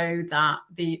of show that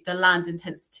the land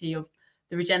intensity of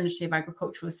the regenerative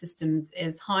agricultural systems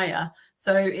is higher.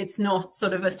 So it's not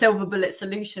sort of a silver bullet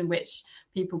solution which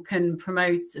people can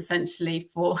promote essentially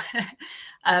for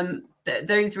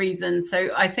those reasons.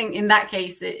 So I think in that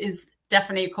case it is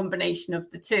definitely a combination of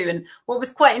the two. And what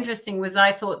was quite interesting was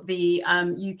I thought the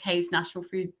UK's National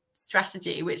Food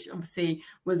Strategy, which obviously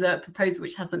was a proposal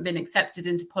which hasn't been accepted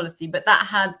into policy, but that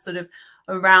had sort of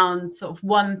around sort of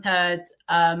 1/3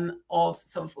 of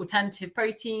sort of alternative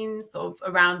proteins, sort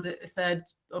of around 1/3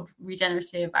 of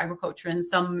regenerative agriculture and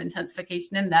some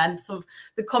intensification in there. And sort of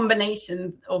the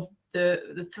combination of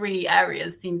the three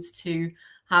areas seems to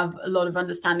have a lot of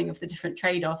understanding of the different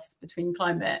trade-offs between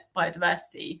climate,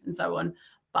 biodiversity, and so on.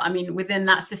 But I mean, within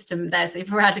that system, there's a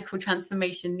radical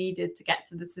transformation needed to get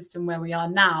to the system where we are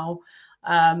now,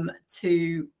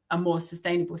 to a more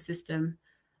sustainable system.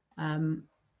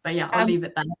 But yeah, I'll leave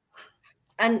it there.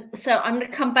 And so I'm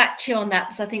going to come back to you on that,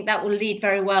 because I think that will lead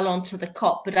very well onto the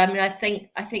COP. But I mean, I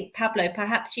think Pablo,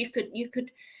 perhaps you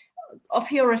could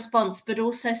offer your response, but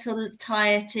also sort of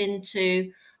tie it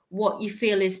into what you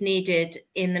feel is needed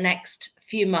in the next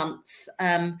few months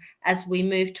as we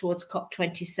move towards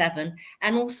COP27,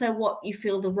 and also what you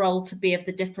feel the role to be of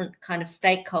the different kind of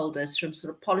stakeholders, from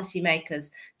sort of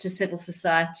policymakers to civil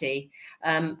society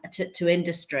to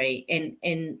industry,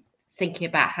 in thinking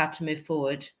about how to move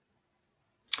forward.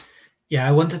 Yeah,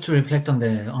 I wanted to reflect on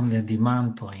the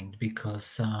demand point,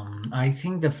 because I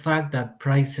think the fact that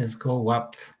prices go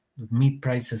up, meat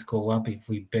prices go up if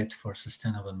we bet for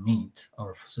sustainable meat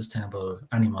or for sustainable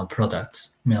animal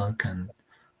products, milk and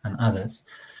others,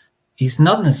 is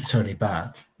not necessarily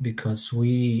bad, because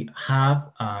we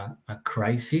have a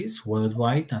crisis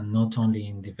worldwide, and not only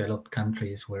in developed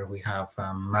countries where we have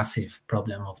a massive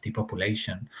problem of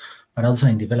depopulation, but also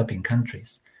in developing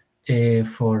countries.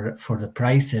 For the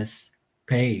prices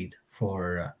paid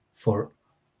for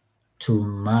to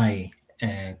my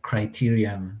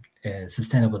criterion,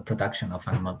 sustainable production of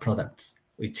animal products,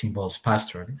 which involves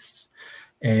pastoralists.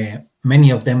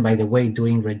 Many of them, by the way,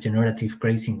 doing regenerative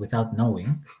grazing without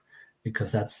knowing,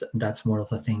 because that's more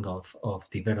of a thing of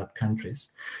developed countries.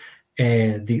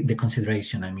 The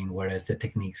consideration, I mean, whereas the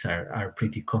techniques are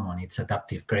pretty common, it's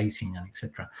adaptive grazing and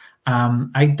etc.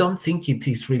 I don't think it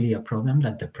is really a problem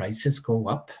that the prices go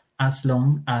up, as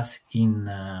long as in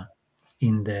the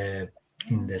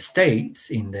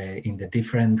states, in the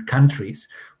different countries,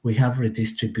 we have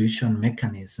redistribution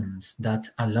mechanisms that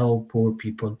allow poor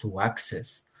people to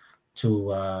access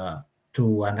to a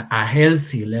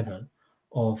healthy level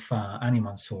of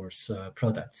animal source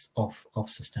products of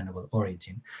sustainable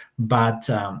origin. But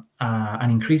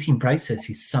an increase in prices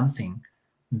is something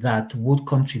that would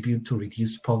contribute to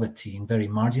reduce poverty in very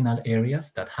marginal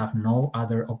areas that have no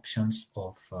other options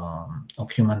of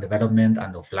human development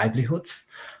and of livelihoods,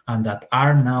 and that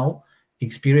are now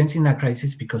experiencing a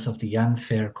crisis because of the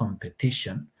unfair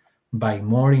competition by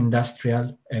more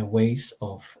industrial ways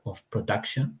of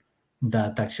production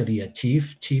that actually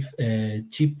achieve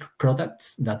cheap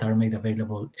products that are made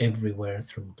available everywhere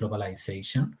through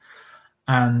globalization,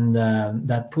 and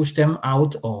that push them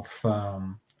out of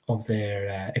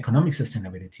their economic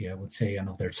sustainability, I would say, and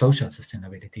of their social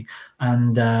sustainability.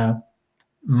 And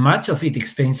much of it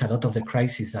explains a lot of the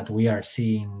crisis that we are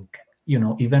seeing,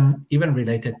 even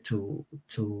related to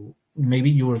maybe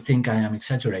you will think I am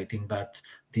exaggerating, but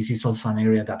this is also an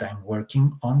area that I'm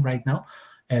working on right now.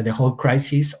 The whole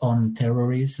crisis on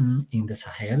terrorism in the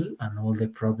Sahel and all the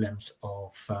problems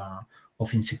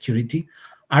of insecurity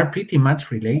are pretty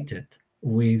much related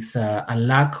with a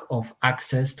lack of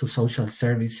access to social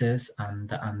services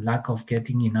and lack of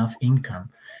getting enough income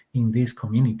in these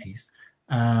communities.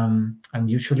 And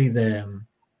usually the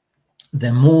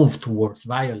the move towards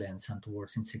violence and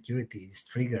towards insecurity is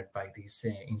triggered by this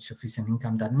insufficient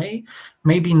income that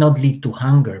maybe not lead to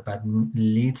hunger, but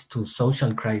leads to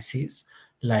social crises,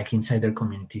 like inside their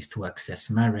communities to access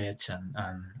marriage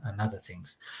and other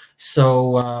things.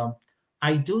 So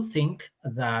I do think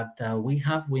that we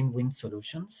have win-win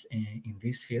solutions in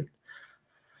this field.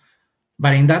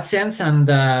 But in that sense, and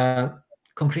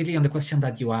concretely on the question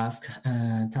that you asked,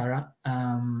 Tara,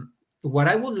 what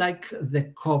I would like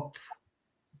the COP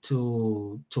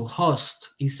to host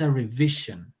is a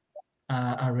revision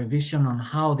on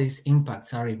how these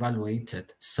impacts are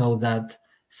evaluated, so that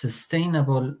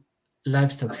sustainable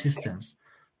livestock systems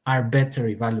are better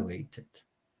evaluated.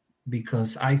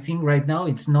 Because I think right now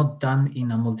it's not done in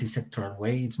a multi-sectoral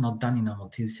way, it's not done in a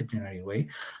multidisciplinary way,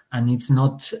 and it's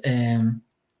not,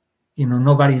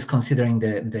 nobody is considering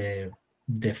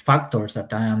the factors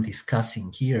that I am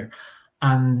discussing here,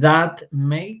 and that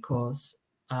may cause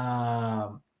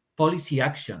policy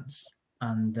actions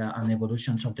and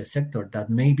evolutions of the sector that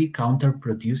may be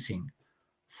counterproducing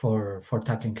for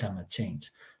tackling climate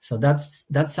change. So that's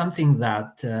something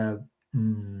that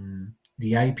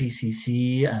the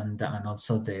IPCC and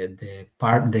also the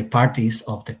parties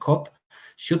of the COP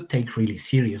should take really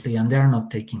seriously, and they're not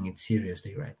taking it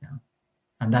seriously right now,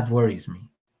 and that worries me.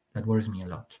 That worries me a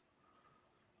lot.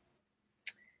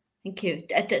 Thank you,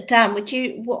 Dan.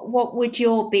 What would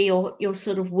your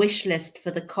sort of wish list for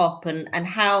the COP, and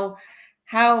how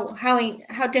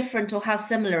different or how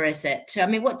similar is it? I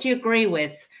mean, what do you agree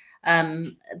with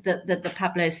that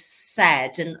Pablo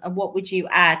said, and what would you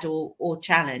add or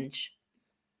challenge?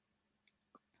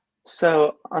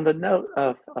 So on the note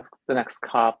of the next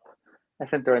COP, I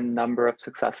think there are a number of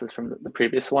successes from the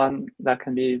previous one that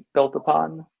can be built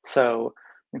upon. So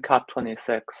in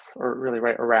COP26, or really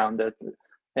right around it,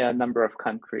 a number of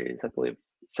countries, I believe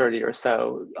 30 or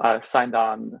so, signed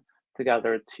on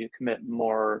together to commit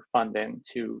more funding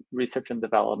to research and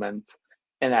development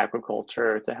in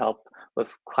agriculture to help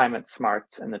with climate smart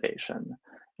innovation.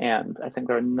 And I think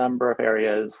there are a number of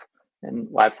areas in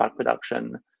livestock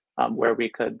production where we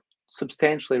could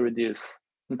substantially reduce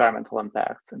environmental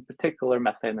impacts, in particular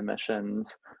methane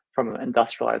emissions from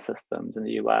industrialized systems in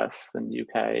the US and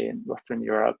UK and Western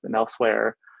Europe and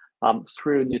elsewhere,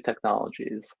 through new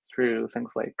technologies, through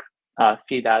things like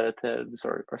feed additives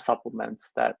or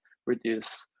supplements that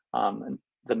reduce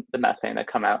the methane that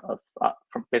come out of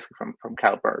from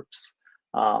cow burps.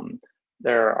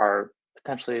 There are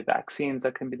potentially vaccines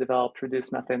that can be developed to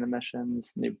reduce methane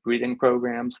emissions, new breeding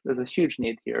programs. There's a huge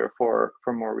need here for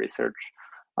more research,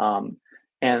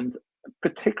 and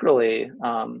particularly,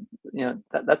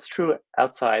 that's true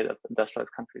outside of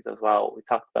industrialized countries as well. We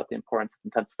talked about the importance of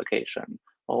intensification.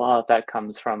 A lot of that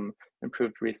comes from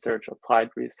improved research, applied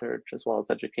research, as well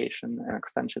as education and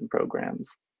extension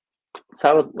programs. So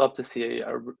I would love to see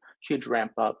a huge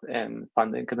ramp up in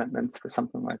funding commitments for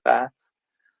something like that.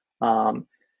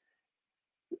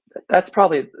 That's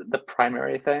probably the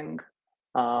primary thing.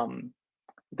 I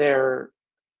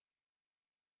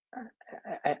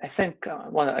think I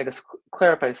want to,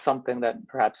 clarify something that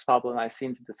perhaps Pablo and I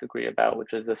seem to disagree about,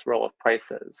 which is this role of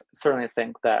prices. I certainly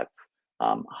think that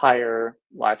higher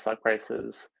livestock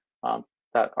prices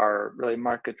that are really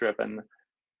market driven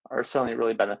are certainly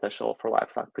really beneficial for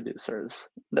livestock producers.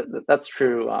 That's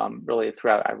true really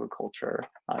throughout agriculture.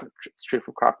 It's true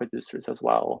for crop producers as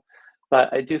well.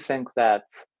 But I do think that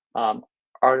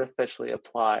artificially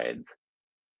applied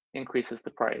increases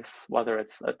the price, whether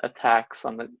it's a tax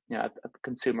on the at the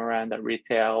consumer end at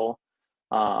retail,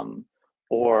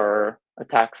 or a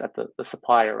tax at the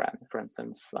supplier end. For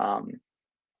instance,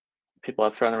 people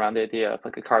have thrown around the idea of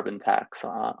like a carbon tax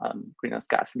on greenhouse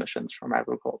gas emissions from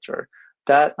agriculture.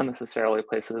 That unnecessarily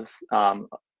places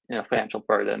financial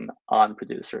burden on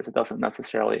producers. It doesn't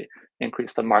necessarily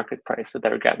increase the market price that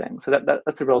they're getting. So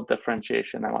that's a real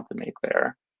differentiation I want to make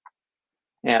there.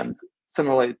 And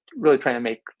similarly, really trying to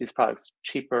make these products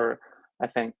cheaper, I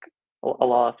think a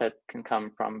lot of it can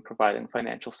come from providing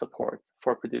financial support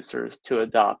for producers to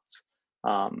adopt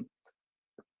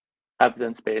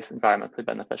evidence-based environmentally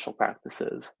beneficial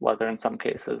practices, whether in some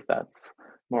cases that's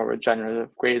more regenerative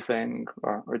grazing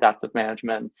or adaptive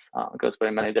management, it goes by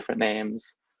many different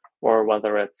names, or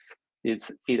whether it's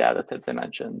these feed additives I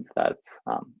mentioned that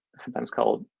sometimes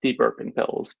called deburping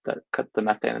pills that cut the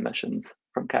methane emissions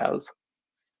from cows.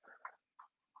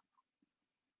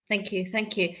 Thank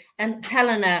you. And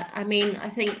Helena, I mean, I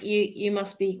think you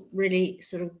must be really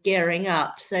sort of gearing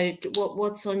up. So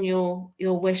what's on your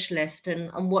wish list,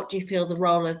 and what do you feel the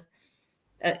role of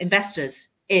investors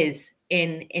is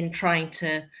in trying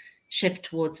to shift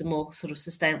towards a more sort of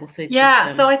sustainable food system?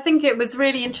 system? So I think it was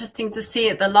really interesting to see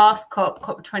at the last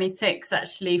COP26,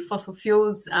 actually, fossil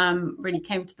fuels really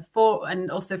came to the fore, and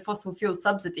also fossil fuel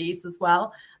subsidies as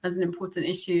well as an important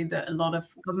issue that a lot of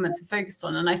governments are focused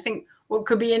on. And I think what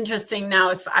could be interesting now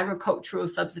is for agricultural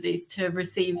subsidies to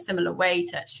receive similar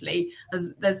weight, actually,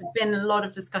 as there's been a lot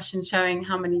of discussion showing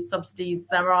how many subsidies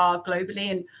there are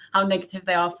globally and how negative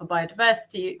they are for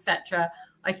biodiversity, etc.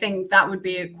 I think that would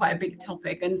be quite a big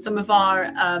topic. And some of our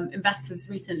investors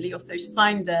recently also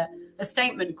signed a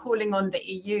statement calling on the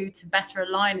EU to better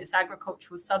align its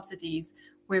agricultural subsidies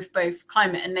with both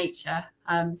climate and nature,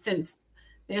 since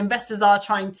the investors are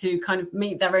trying to kind of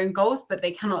meet their own goals, but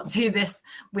they cannot do this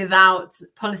without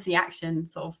policy action,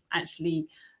 sort of actually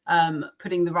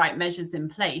putting the right measures in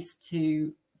place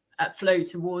to flow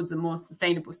towards a more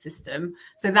sustainable system.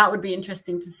 So that would be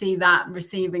interesting to see that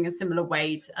receiving a similar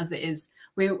weight as it is.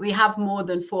 We have more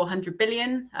than 400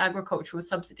 billion agricultural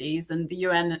subsidies, and the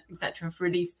UN, etc., have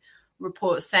released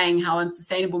reports saying how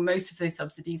unsustainable most of those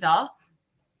subsidies are.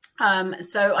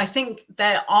 So I think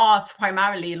there are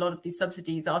primarily a lot of these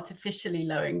subsidies artificially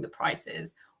lowering the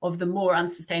prices of the more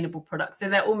unsustainable products. So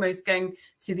they're almost going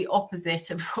to the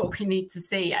opposite of what we need to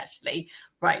see actually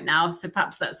right now. So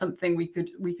perhaps that's something we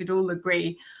could all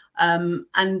agree.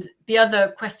 And the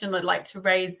other question I'd like to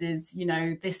raise is,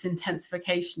 this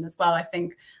intensification as well. I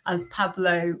think, as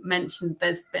Pablo mentioned,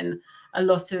 there's been a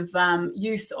lot of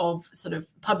use of sort of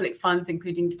public funds,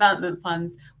 including development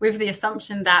funds, with the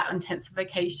assumption that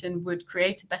intensification would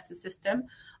create a better system.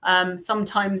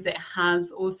 Sometimes it has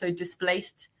also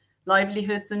displaced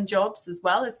livelihoods and jobs as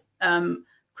well as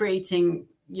creating,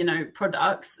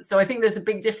 products. So I think there's a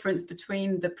big difference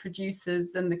between the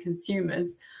producers and the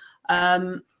consumers.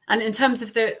 And in terms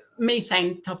of the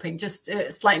methane topic, just a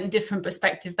slightly different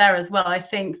perspective there as well. I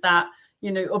think that,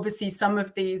 obviously some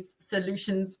of these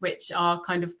solutions which are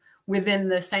kind of within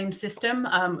the same system,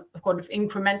 kind of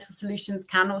incremental solutions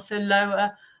can also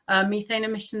lower methane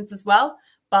emissions as well.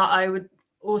 But I would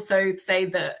also say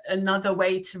that another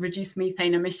way to reduce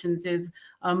methane emissions is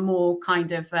a more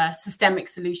kind of systemic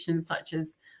solution, such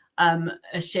as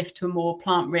a shift to a more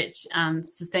plant-rich and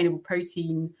sustainable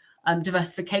protein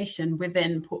diversification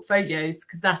within portfolios,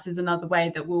 because that is another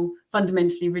way that will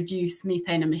fundamentally reduce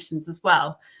methane emissions as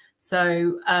well.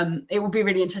 So it will be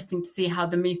really interesting to see how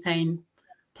the methane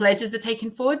pledges are taken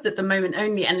forwards. At the moment,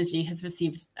 only energy has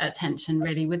received attention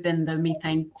really within the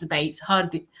methane debate.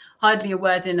 Hardly a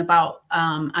word in about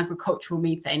agricultural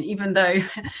methane, even though,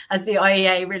 as the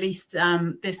IEA released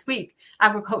this week,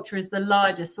 agriculture is the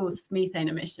largest source of methane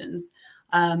emissions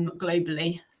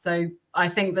globally. So I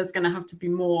think there's going to have to be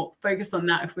more focus on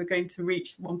that if we're going to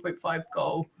reach the 1.5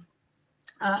 goal.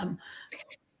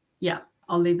 Yeah,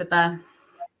 I'll leave it there.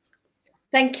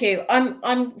 Thank you.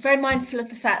 I'm very mindful of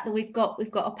the fact that we've got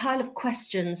a pile of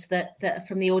questions that are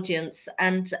from the audience,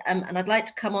 and I'd like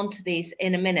to come on to these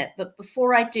in a minute. But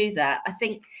before I do that, I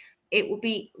think it will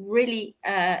be really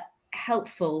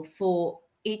helpful for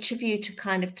each of you to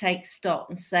kind of take stock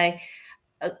and say,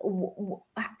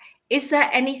 is there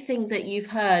anything that you've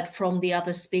heard from the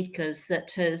other speakers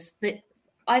that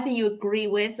either you agree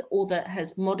with or that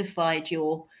has modified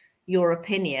your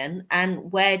opinion,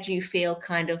 and where do you feel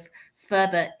kind of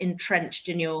further entrenched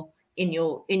in your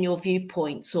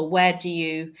viewpoints, or where do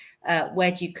you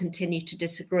continue to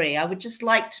disagree? I would just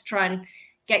like to try and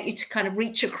get you to kind of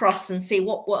reach across and see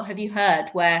what have you heard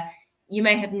where you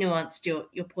may have nuanced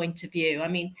your point of view. I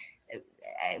mean,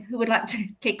 who would like to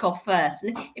kick off first?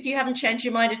 And if you haven't changed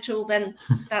your mind at all, then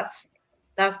that's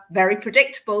very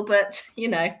predictable, but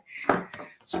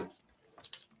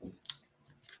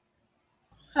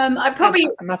I probably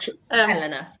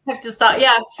Helena have to start.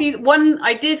 Yeah,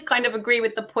 I did kind of agree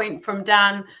with the point from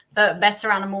Dan that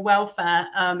better animal welfare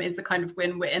is a kind of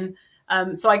win-win.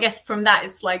 So I guess from that,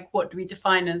 it's like, what do we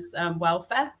define as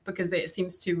welfare? Because it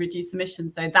seems to reduce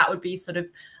emissions. So that would be sort of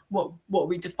what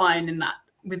we define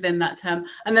within that term.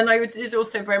 And then I did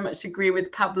also very much agree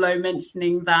with Pablo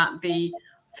mentioning that the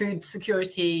food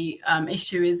security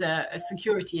issue is a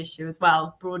security issue as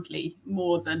well, broadly,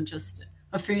 more than just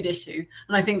a food issue.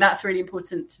 And I think that's really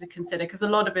important to consider, because a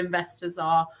lot of investors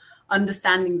are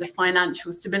understanding the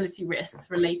financial stability risks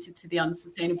related to the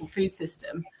unsustainable food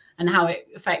system and how it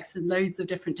affects loads of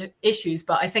different issues.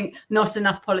 But I think not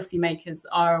enough policymakers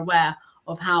are aware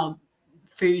of how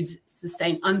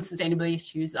unsustainable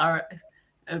issues are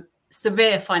a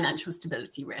severe financial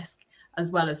stability risk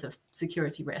as well as a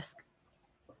security risk.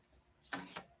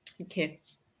 Thank you.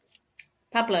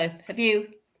 Pablo,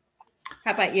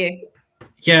 how about you?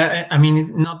 Yeah, I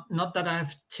mean, not that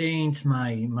I've changed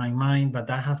my mind,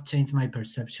 but I have changed my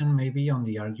perception maybe on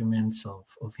the arguments of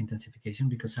intensification,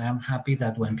 because I am happy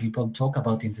that when people talk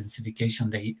about intensification,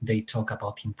 they talk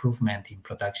about improvement in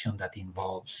production that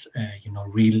involves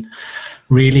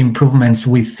real improvements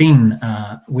within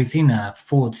a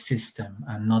food system,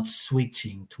 and not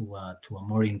switching to a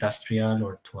more industrial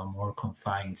or to a more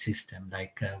confined system,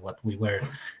 like what we were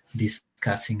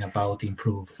discussing about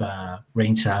improved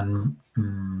range and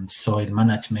soil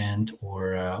management,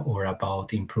 or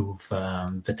about improved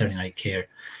veterinary care,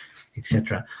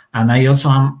 etc. And I also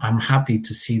I'm happy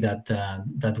to see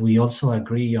that we also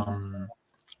agree on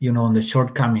on the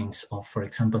shortcomings of, for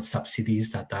example,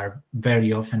 subsidies that are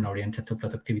very often oriented to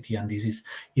productivity. And this is,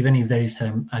 even if there is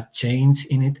a change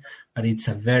in it, but it's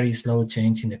a very slow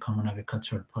change in the common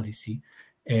agricultural policy,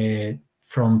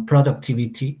 from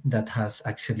productivity that has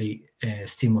actually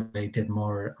stimulated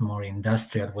more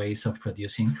industrial ways of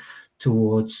producing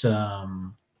towards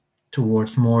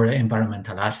more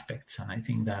environmental aspects. And I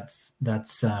think that's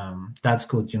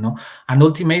good, And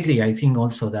ultimately, I think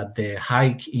also that the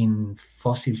hike in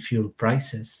fossil fuel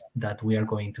prices that we are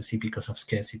going to see because of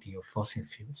scarcity of fossil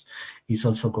fuels is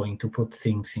also going to put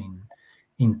things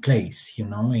in place,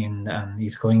 and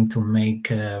is going to make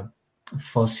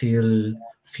fossil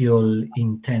fuel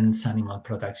intense animal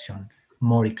production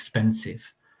more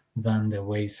expensive than the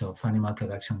ways of animal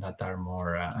production that are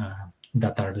more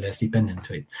that are less dependent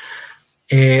to it.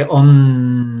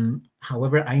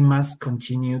 However, I must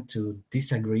continue to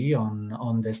disagree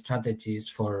on the strategies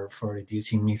for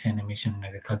reducing methane emission in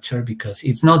agriculture, because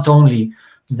it's not only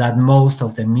that most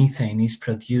of the methane is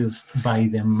produced by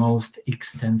the most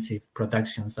extensive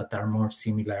productions that are more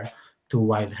similar to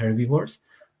wild herbivores,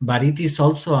 but it is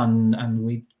also, and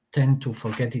we tend to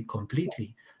forget it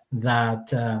completely,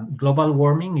 that global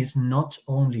warming is not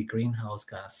only greenhouse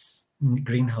gases and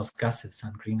greenhouse gas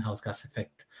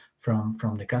effect from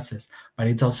the gases, but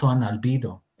it's also an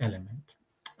albedo element.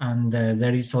 And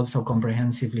there is also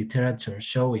comprehensive literature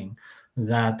showing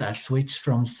that a switch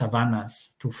from savannas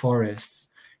to forests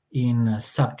in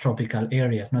subtropical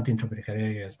areas, not in tropical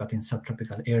areas, but in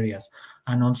subtropical areas,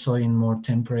 and also in more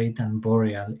temperate and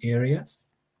boreal areas,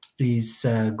 is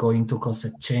going to cause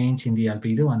a change in the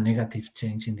albedo, a negative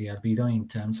change in the albedo in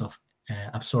terms of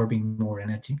absorbing more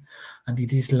energy, and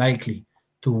it is likely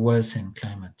to worsen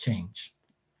climate change.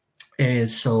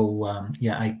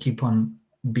 I keep on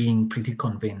being pretty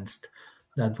convinced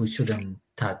that we shouldn't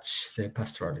touch the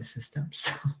pastoralist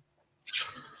systems.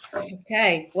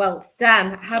 Okay, well,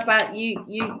 Dan, how about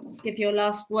you give your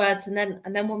last words, and then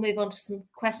we'll move on to some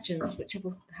questions,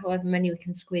 however many we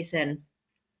can squeeze in.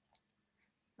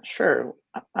 Sure.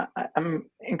 I'm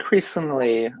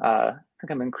increasingly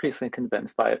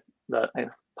convinced by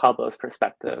Pablo's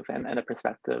perspective and a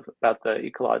perspective about the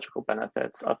ecological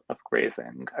benefits of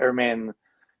grazing. I remain,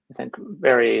 I think,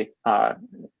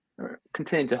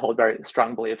 continue to hold very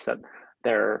strong beliefs that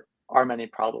there are many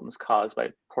problems caused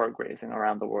by poor grazing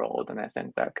around the world, and I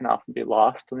think that can often be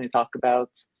lost when we talk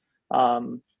about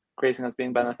grazing as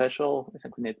being beneficial. I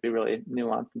think we need to be really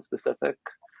nuanced and specific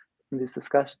in these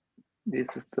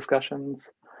discussions.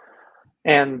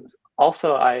 And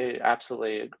also, I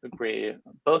absolutely agree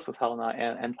both with Helena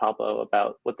and Pablo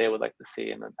about what they would like to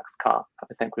see in the next COP.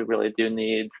 I think we really do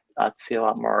need to see a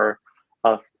lot more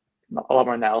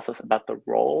analysis about the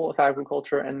role of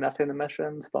agriculture in methane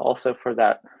emissions, but also for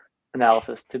that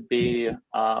analysis to be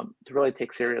to really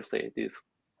take seriously these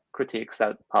critiques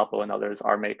that Pablo and others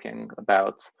are making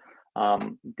about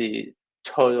the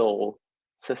total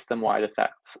system-wide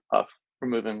effects of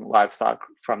removing livestock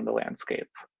from the landscape.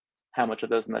 How much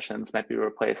of those emissions might be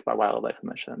replaced by wildlife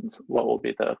emissions? What will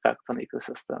be the effects on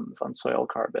ecosystems, on soil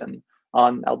carbon,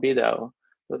 on albedo?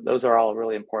 Those are all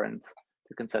really important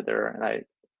to consider, and I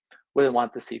wouldn't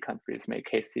want to see countries make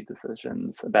hasty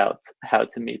decisions about how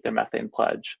to meet their methane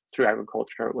pledge through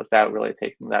agriculture without really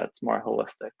taking that more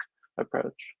holistic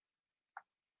approach.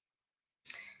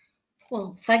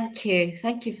 Well, thank you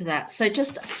for that. So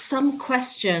just some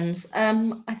questions.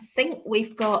 I think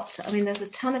we've got, there's a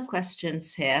ton of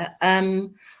questions here.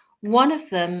 One of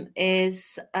them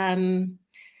is, I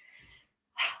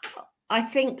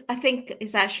think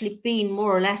it's actually been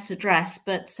more or less addressed,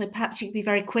 but so perhaps you can be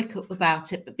very quick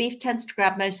about it. But beef tends to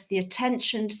grab most of the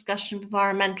attention, discussion of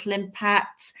environmental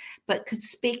impacts, but could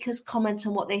speakers comment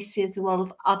on what they see as the role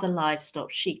of other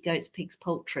livestock, sheep, goats, pigs,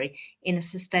 poultry, in a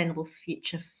sustainable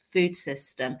future food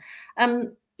system?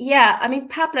 Yeah, I mean,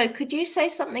 Pablo, could you say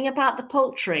something about the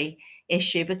poultry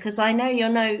issue? Because I know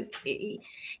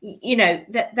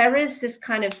that there is this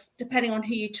kind of, depending on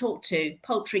who you talk to,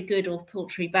 poultry good or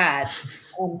poultry bad,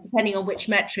 depending on which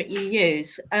metric you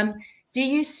use. Do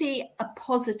you see a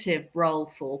positive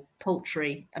role for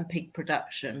poultry and pig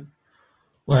production?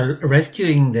 Well,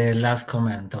 rescuing the last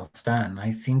comment of Dan,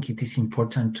 I think it is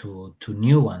important to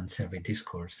nuance every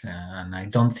discourse. And I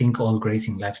don't think all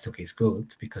grazing livestock is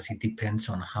good, because it depends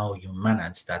on how you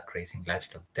manage that grazing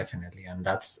livestock, definitely. And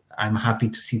I'm happy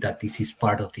to see that this is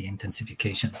part of the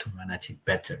intensification to manage it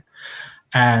better.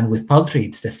 And with poultry,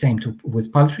 it's the same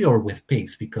with poultry or with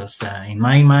pigs, because in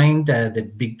my mind,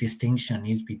 the big distinction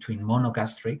is between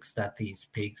monogastrics, that is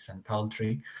pigs and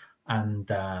poultry, and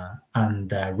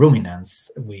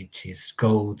ruminants, which is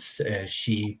goats,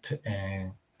 sheep,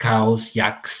 cows,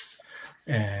 yaks,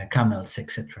 camels,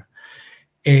 etc.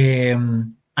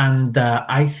 And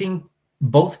I think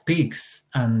both pigs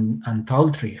and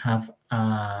poultry have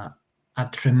a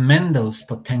tremendous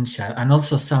potential, and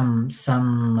also some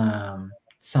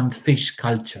fish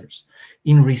cultures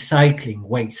in recycling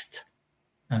waste,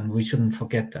 and we shouldn't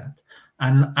forget that.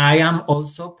 And I am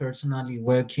also personally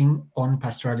working on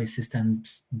pastoralist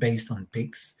systems based on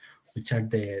pigs, which are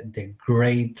the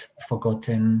great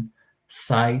forgotten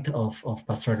side of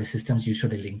pastoralist systems,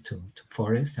 usually linked to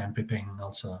forests. I'm preparing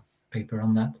also a paper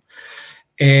on that.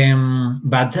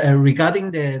 But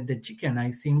regarding the chicken, I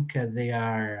think they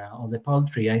are, or the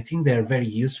poultry, I think they are very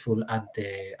useful at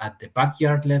the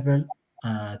backyard level.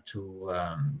 To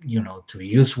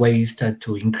use waste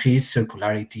to increase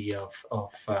circularity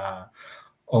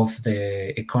of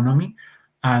the economy,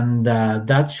 and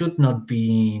that should not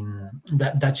be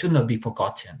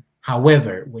forgotten.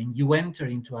 However, when you enter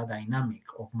into a dynamic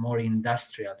of more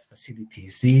industrial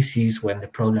facilities, this is when the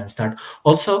problems start.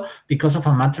 Also, because of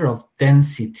a matter of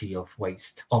density of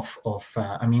waste, of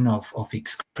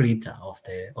excreta of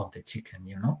the chicken.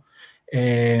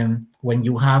 When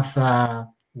you have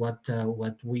what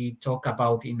we talk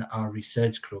about in our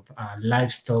research group,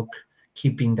 livestock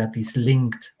keeping that is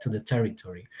linked to the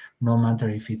territory, no matter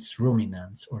if it's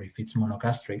ruminants or if it's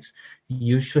monogastrics,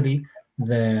 usually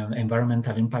the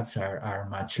environmental impacts are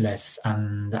much less.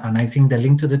 And I think the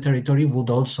link to the territory would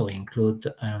also include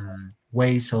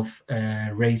ways of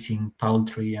raising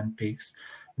poultry and pigs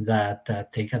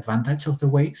that take advantage of the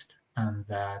waste, and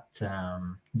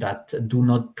that do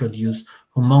not produce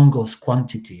humongous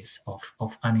quantities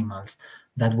of animals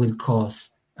that will cause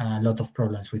a lot of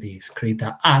problems with the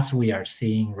excreta, as we are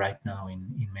seeing right now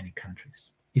in many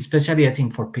countries. Especially, I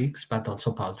think, for pigs, but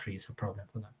also poultry is a problem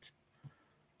for that.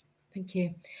 Thank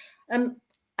you.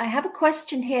 I have a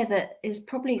question here that is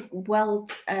probably well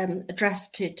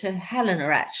addressed to Helena,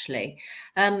 actually.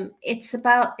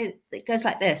 It goes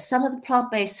like this. Some of the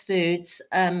plant-based foods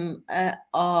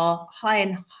are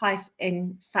high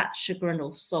in fat, sugar, and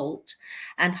or salt,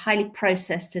 and highly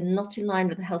processed and not in line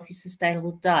with a healthy,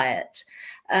 sustainable diet.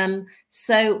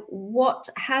 So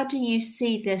how do you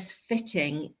see this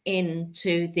fitting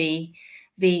into the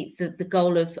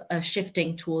goal of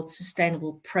shifting towards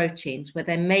sustainable proteins, where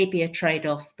there may be a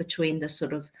trade-off between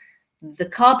the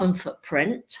carbon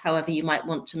footprint, however you might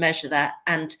want to measure that,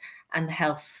 and the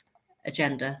health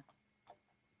agenda?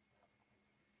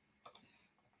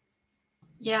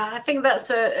 Yeah, I think that's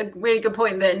a really good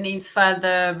point that needs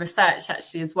further research,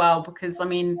 actually, as well, because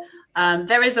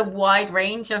there is a wide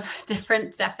range of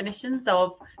different definitions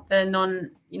of the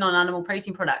non-animal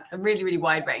protein products, a really, really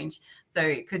wide range. So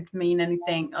it could mean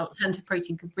anything. Alternative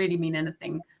protein could really mean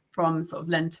anything from sort of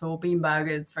lentil, bean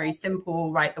burgers, very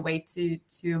simple, right the way to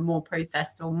more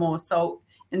processed or more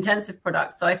salt-intensive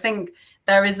products. So I think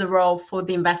there is a role for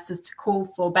the investors to call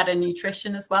for better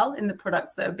nutrition as well in the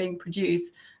products that are being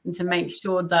produced, and to make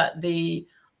sure that the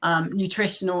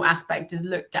nutritional aspect is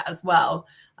looked at as well.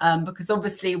 Because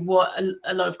obviously what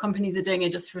a lot of companies are doing are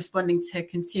just responding to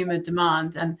consumer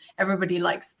demand, and everybody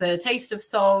likes the taste of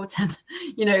salt. And,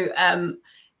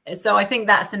 so I think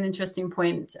that's an interesting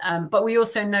point. But we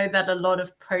also know that a lot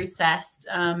of processed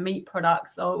meat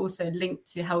products are also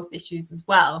linked to health issues as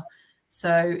well.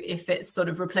 So if it's sort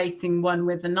of replacing one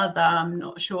with another, I'm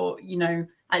not sure,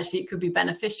 actually it could be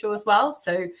beneficial as well.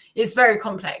 So it's very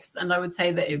complex. And I would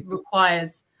say that it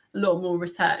requires a lot more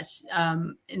research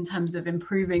in terms of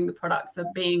improving the products that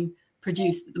are being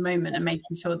produced at the moment, and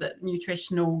making sure that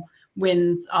nutritional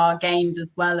wins are gained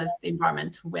as well as the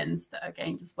environmental wins that are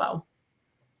gained as well.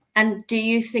 And do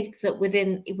you think that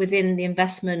within the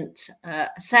investment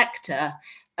sector,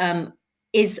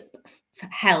 is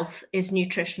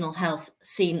nutritional health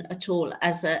seen at all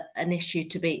as an issue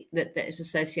that is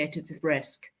associated with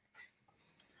risk?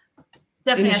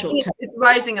 Definitely, I think it's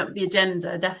rising up the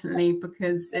agenda, definitely,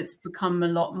 because it's become a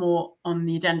lot more on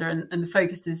the agenda and the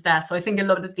focus is there. So I think a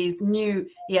lot of these new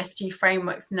ESG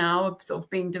frameworks now are sort of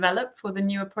being developed for the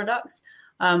newer products.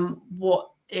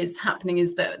 What is happening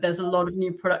is that there's a lot of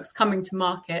new products coming to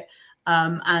market,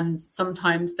 and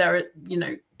sometimes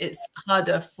it's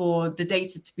harder for the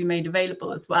data to be made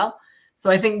available as well.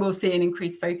 So I think we'll see an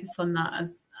increased focus on that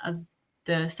as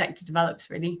the sector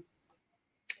develops, really.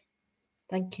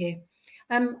 Thank you.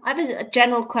 I have a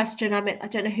general question. I mean, I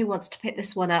don't know who wants to pick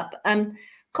this one up.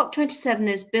 COP27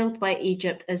 is billed by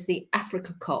Egypt as the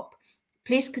Africa COP.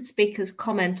 Please could speakers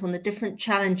comment on the different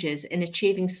challenges in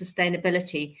achieving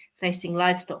sustainability facing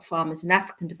livestock farmers in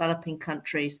African developing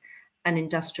countries and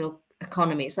industrial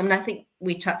economies? I mean, I think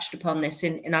we touched upon this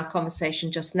in our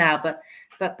conversation just now,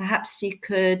 but perhaps you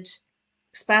could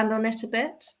expand on it a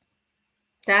bit.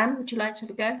 Dan, would you like to have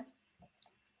a go?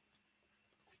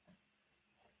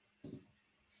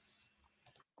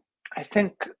 I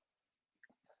think,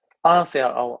 honestly,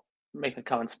 I'll make the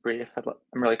comments brief. I'm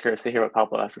really curious to hear what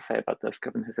Pablo has to say about this,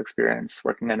 given his experience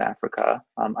working in Africa.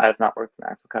 I have not worked in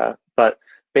Africa, but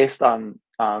based on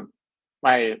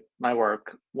my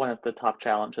work, one of the top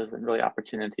challenges and really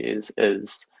opportunities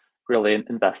is really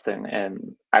investing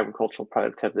in agricultural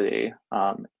productivity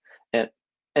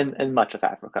in much of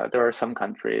Africa. There are some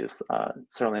countries,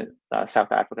 certainly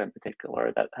South Africa in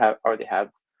particular, that already have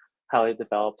highly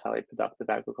developed, highly productive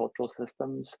agricultural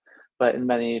systems, but in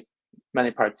many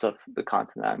parts of the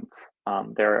continent,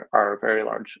 there are very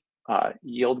large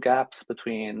yield gaps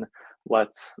between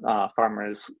what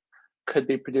farmers could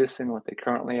be producing, what they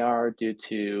currently are, due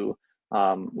to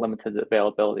limited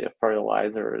availability of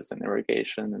fertilizers and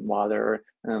irrigation and water,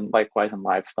 and likewise in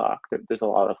livestock. There's a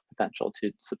lot of potential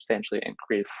to substantially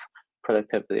increase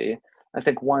productivity. I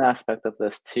think one aspect of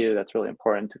this too that's really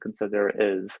important to consider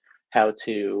is how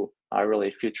to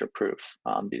really future-proof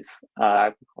these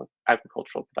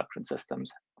agricultural production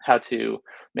systems, how to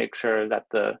make sure that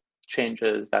the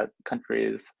changes that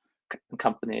countries,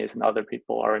 companies, and other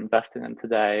people are investing in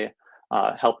today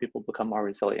help people become more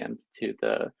resilient to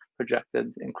the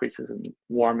projected increases in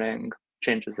warming,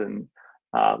 changes in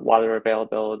water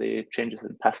availability, changes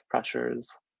in pest pressures.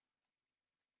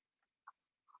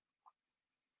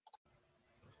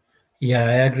 Yeah,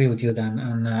 I agree with you, Dan.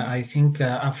 And I think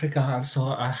Africa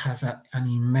also has an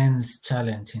immense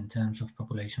challenge in terms of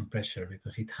population pressure,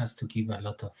 because it has to give a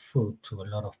lot of food to a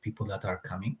lot of people that are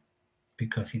coming,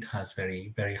 because it has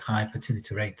very, very high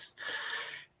fertility rates.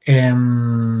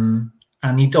 And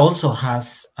it also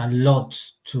has a lot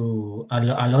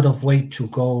of way to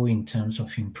go in terms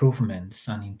of improvements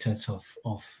and in terms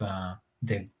of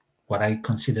what I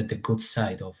consider the good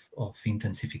side of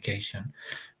intensification,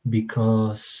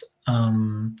 because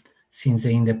since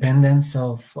the independence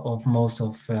of most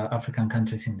of African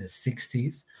countries in the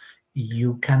 60s,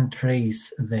 you can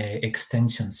trace the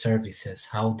extension services,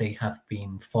 how they have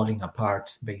been falling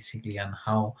apart basically, and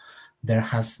how there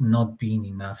has not been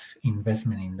enough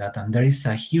investment in that. And there is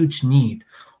a huge need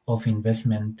of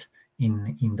investment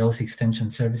in those extension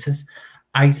services.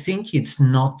 I think it's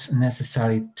not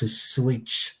necessary to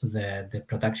switch the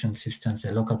production systems,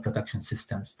 the local production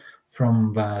systems,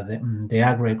 from the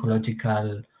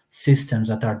agroecological systems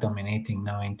that are dominating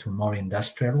now into more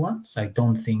industrial ones. I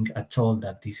don't think at all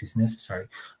that this is necessary,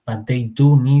 but they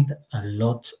do need a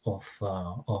lot of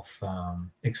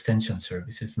extension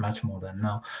services, much more than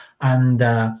now. And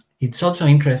it's also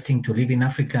interesting to live in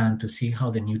Africa and to see how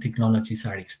the new technologies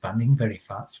are expanding very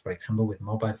fast, for example, with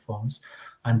mobile phones,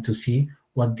 and to see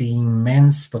what the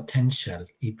immense potential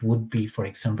it would be, for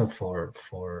example,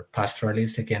 for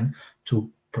pastoralists, again,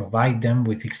 to provide them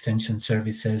with extension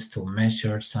services to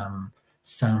measure some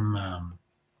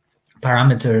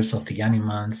parameters of the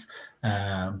animals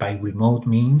by remote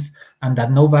means, and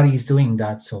that nobody is doing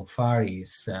that so far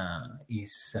is a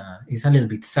little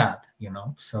bit sad, you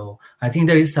know. So I think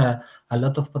there is a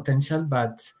lot of potential,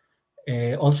 but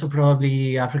also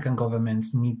probably African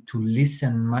governments need to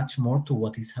listen much more to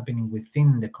what is happening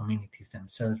within the communities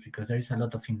themselves, because there is a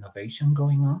lot of innovation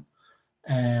going on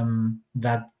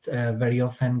that very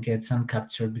often gets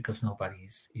uncaptured because nobody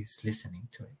is listening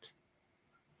to it.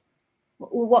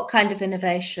 What kind of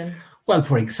innovation? Well,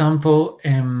 for example,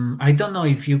 I don't know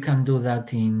if you can do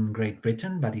that in Great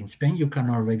Britain, but in Spain you can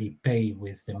already pay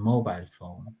with the mobile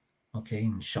phone, okay,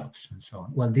 in shops and so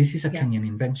on. Well, this is a Kenyan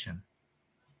invention.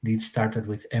 This started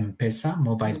with M-Pesa,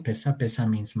 mobile Pesa. Pesa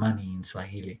means money in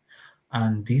Swahili.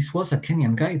 And this was a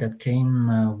Kenyan guy that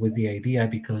came with the idea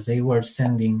because they were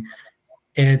sending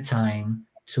airtime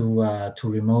to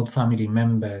remote family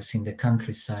members in the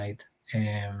countryside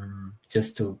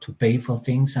just to pay for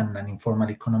things, and an informal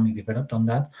economy developed on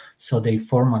that. So they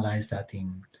formalized that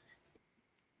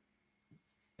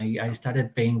I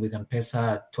started paying with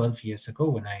M-Pesa 12 years ago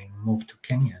when I moved to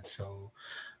Kenya. So,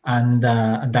 and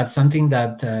that's something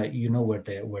that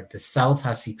where the South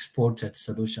has exported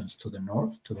solutions to the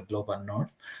North, to the global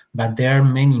North, but there are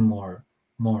many more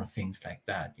things like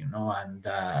that, And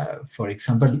for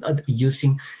example,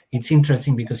 it's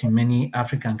interesting because in many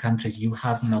African countries you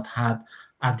have not had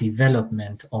a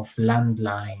development of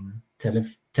landline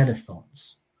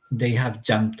telephones. They have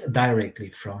jumped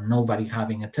directly from nobody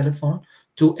having a telephone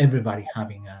to everybody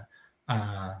having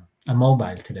a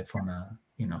mobile telephone,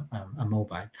 a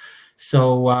mobile.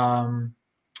 So,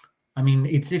 I mean,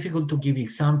 it's difficult to give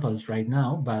examples right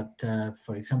now, but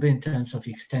for example, in terms of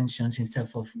extensions, instead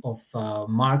of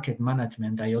market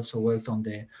management, I also worked on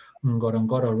the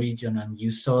Ngorongoro region, and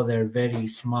you saw their very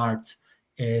smart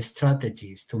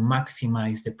strategies to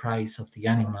maximize the price of the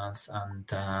animals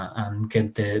and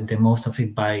get the most of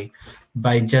it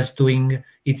by just doing.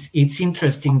 It's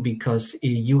interesting because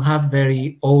you have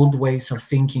very old ways of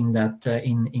thinking that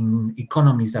in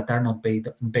economies that are not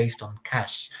based on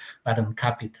cash but on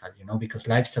capital, because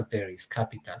livestock there is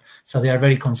capital. So they are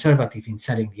very conservative in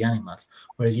selling the animals,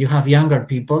 whereas you have younger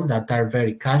people that are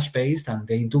very cash based, and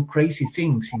they do crazy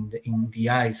things in the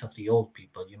eyes of the old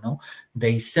people.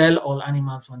 They sell all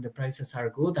animals when the prices are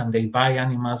good, and they buy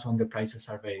animals when the prices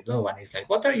are very low. And it's like,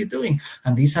 what are you doing?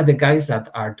 And these are the guys that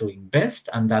are doing best,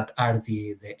 and that are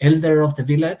the elder of the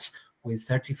village with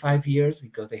 35 years,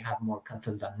 because they have more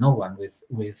cattle than no one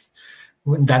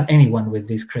than anyone with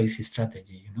this crazy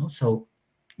strategy. So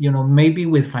maybe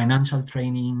with financial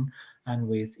training and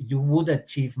you would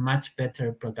achieve much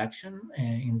better production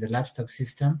in the livestock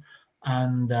system,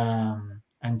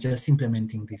 and just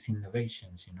implementing these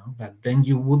innovations, but then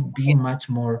you would be much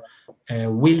more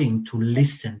willing to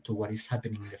listen to what is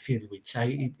happening in the field, which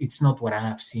it's not what I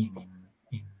have seen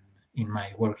in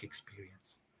my work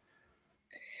experience.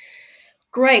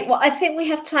 Great. Well, I think we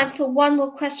have time for one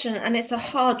more question, and it's a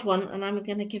hard one, and I'm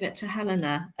going to give it to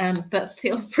Helena, but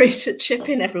feel free to chip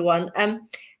in, everyone.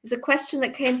 There's a question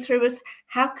that came through as,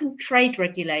 how can trade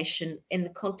regulation in the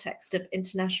context of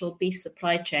international beef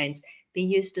supply chains be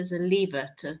used as a lever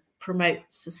to promote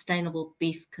sustainable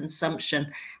beef consumption?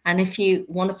 And if you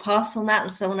want to pass on that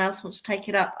and someone else wants to take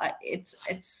it up, it's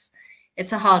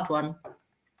a hard one.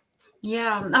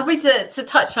 Yeah, I'm happy to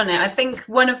touch on it. I think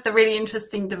one of the really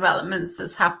interesting developments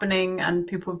that's happening and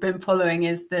people have been following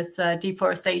is this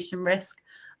deforestation risk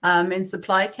in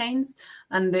supply chains.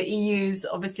 And the EU's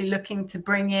obviously looking to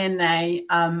bring in a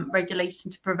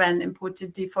regulation to prevent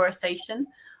imported deforestation.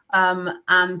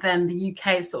 And then the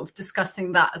UK is sort of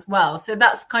discussing that as well. So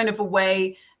that's kind of a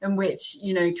way in which,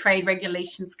 trade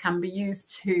regulations can be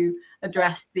used to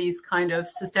address these kind of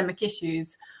systemic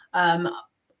issues.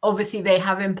 Obviously, they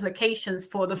have implications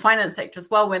for the finance sector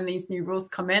as well when these new rules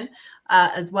come in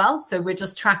as well. So we're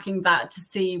just tracking that to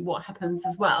see what happens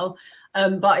as well.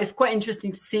 But it's quite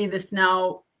interesting to see this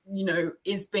now,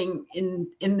 is being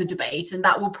in the debate, and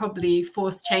that will probably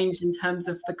force change in terms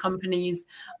of the companies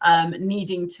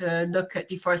needing to look at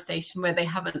deforestation where they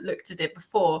haven't looked at it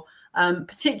before.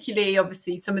 Particularly,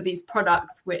 obviously, some of these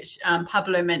products which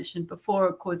Pablo mentioned before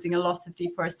are causing a lot of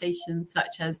deforestation,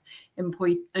 such as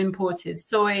imported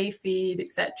soy feed,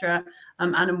 etc.,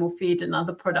 animal feed, and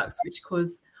other products which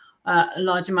cause a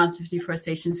large amount of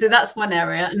deforestation. So that's one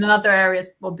area. And another area,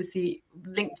 obviously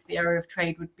linked to the area of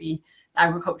trade, would be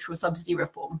agricultural subsidy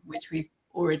reform, which we've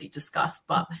already discussed,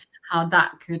 but how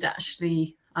that could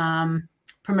actually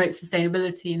promote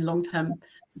sustainability and long-term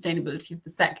sustainability of the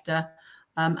sector.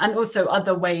 And also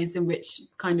other ways in which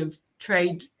kind of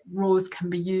trade rules can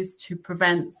be used to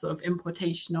prevent sort of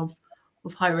importation of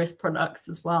high-risk products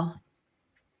as well.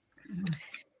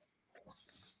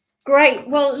 Great.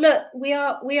 Well, look, we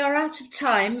are out of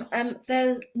time.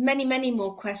 There are many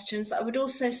more questions. I would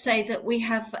also say that we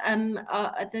have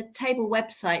the Table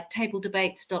website,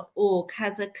 tabledebates.org,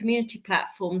 has a community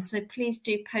platform. So please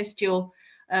do post your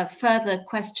further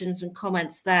questions and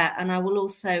comments there, and I will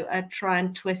also try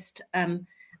and twist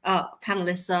our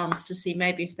panelists' arms to see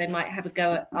maybe if they might have a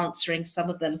go at answering some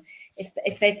of them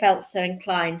if they felt so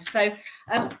inclined. So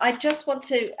I just want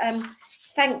to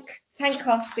thank thank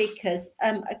our speakers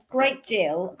a great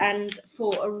deal, and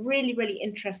for a really, really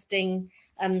interesting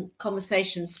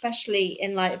conversation, especially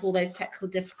in light of all those technical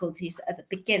difficulties at the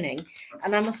beginning.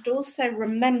 And I must also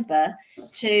remember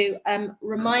to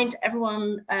remind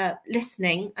everyone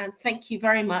listening, and thank you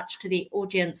very much to the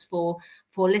audience for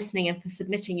listening and for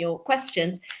submitting your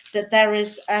questions, that there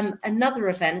is another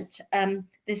event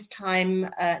this time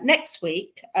next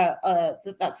week,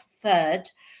 that's the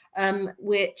 3rd,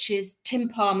 which is Tim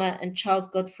Palmer and Charles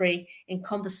Godfrey in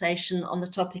conversation on the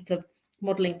topic of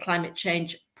modelling climate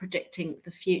change, predicting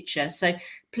the future. So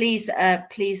please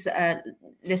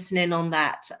listen in on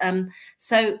that.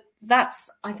 So that's,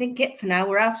 I think, it for now.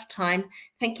 We're out of time.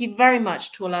 Thank you very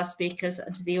much to all our speakers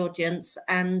and to the audience,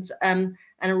 and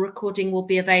a recording will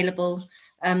be available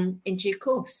in due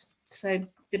course. So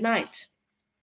good night.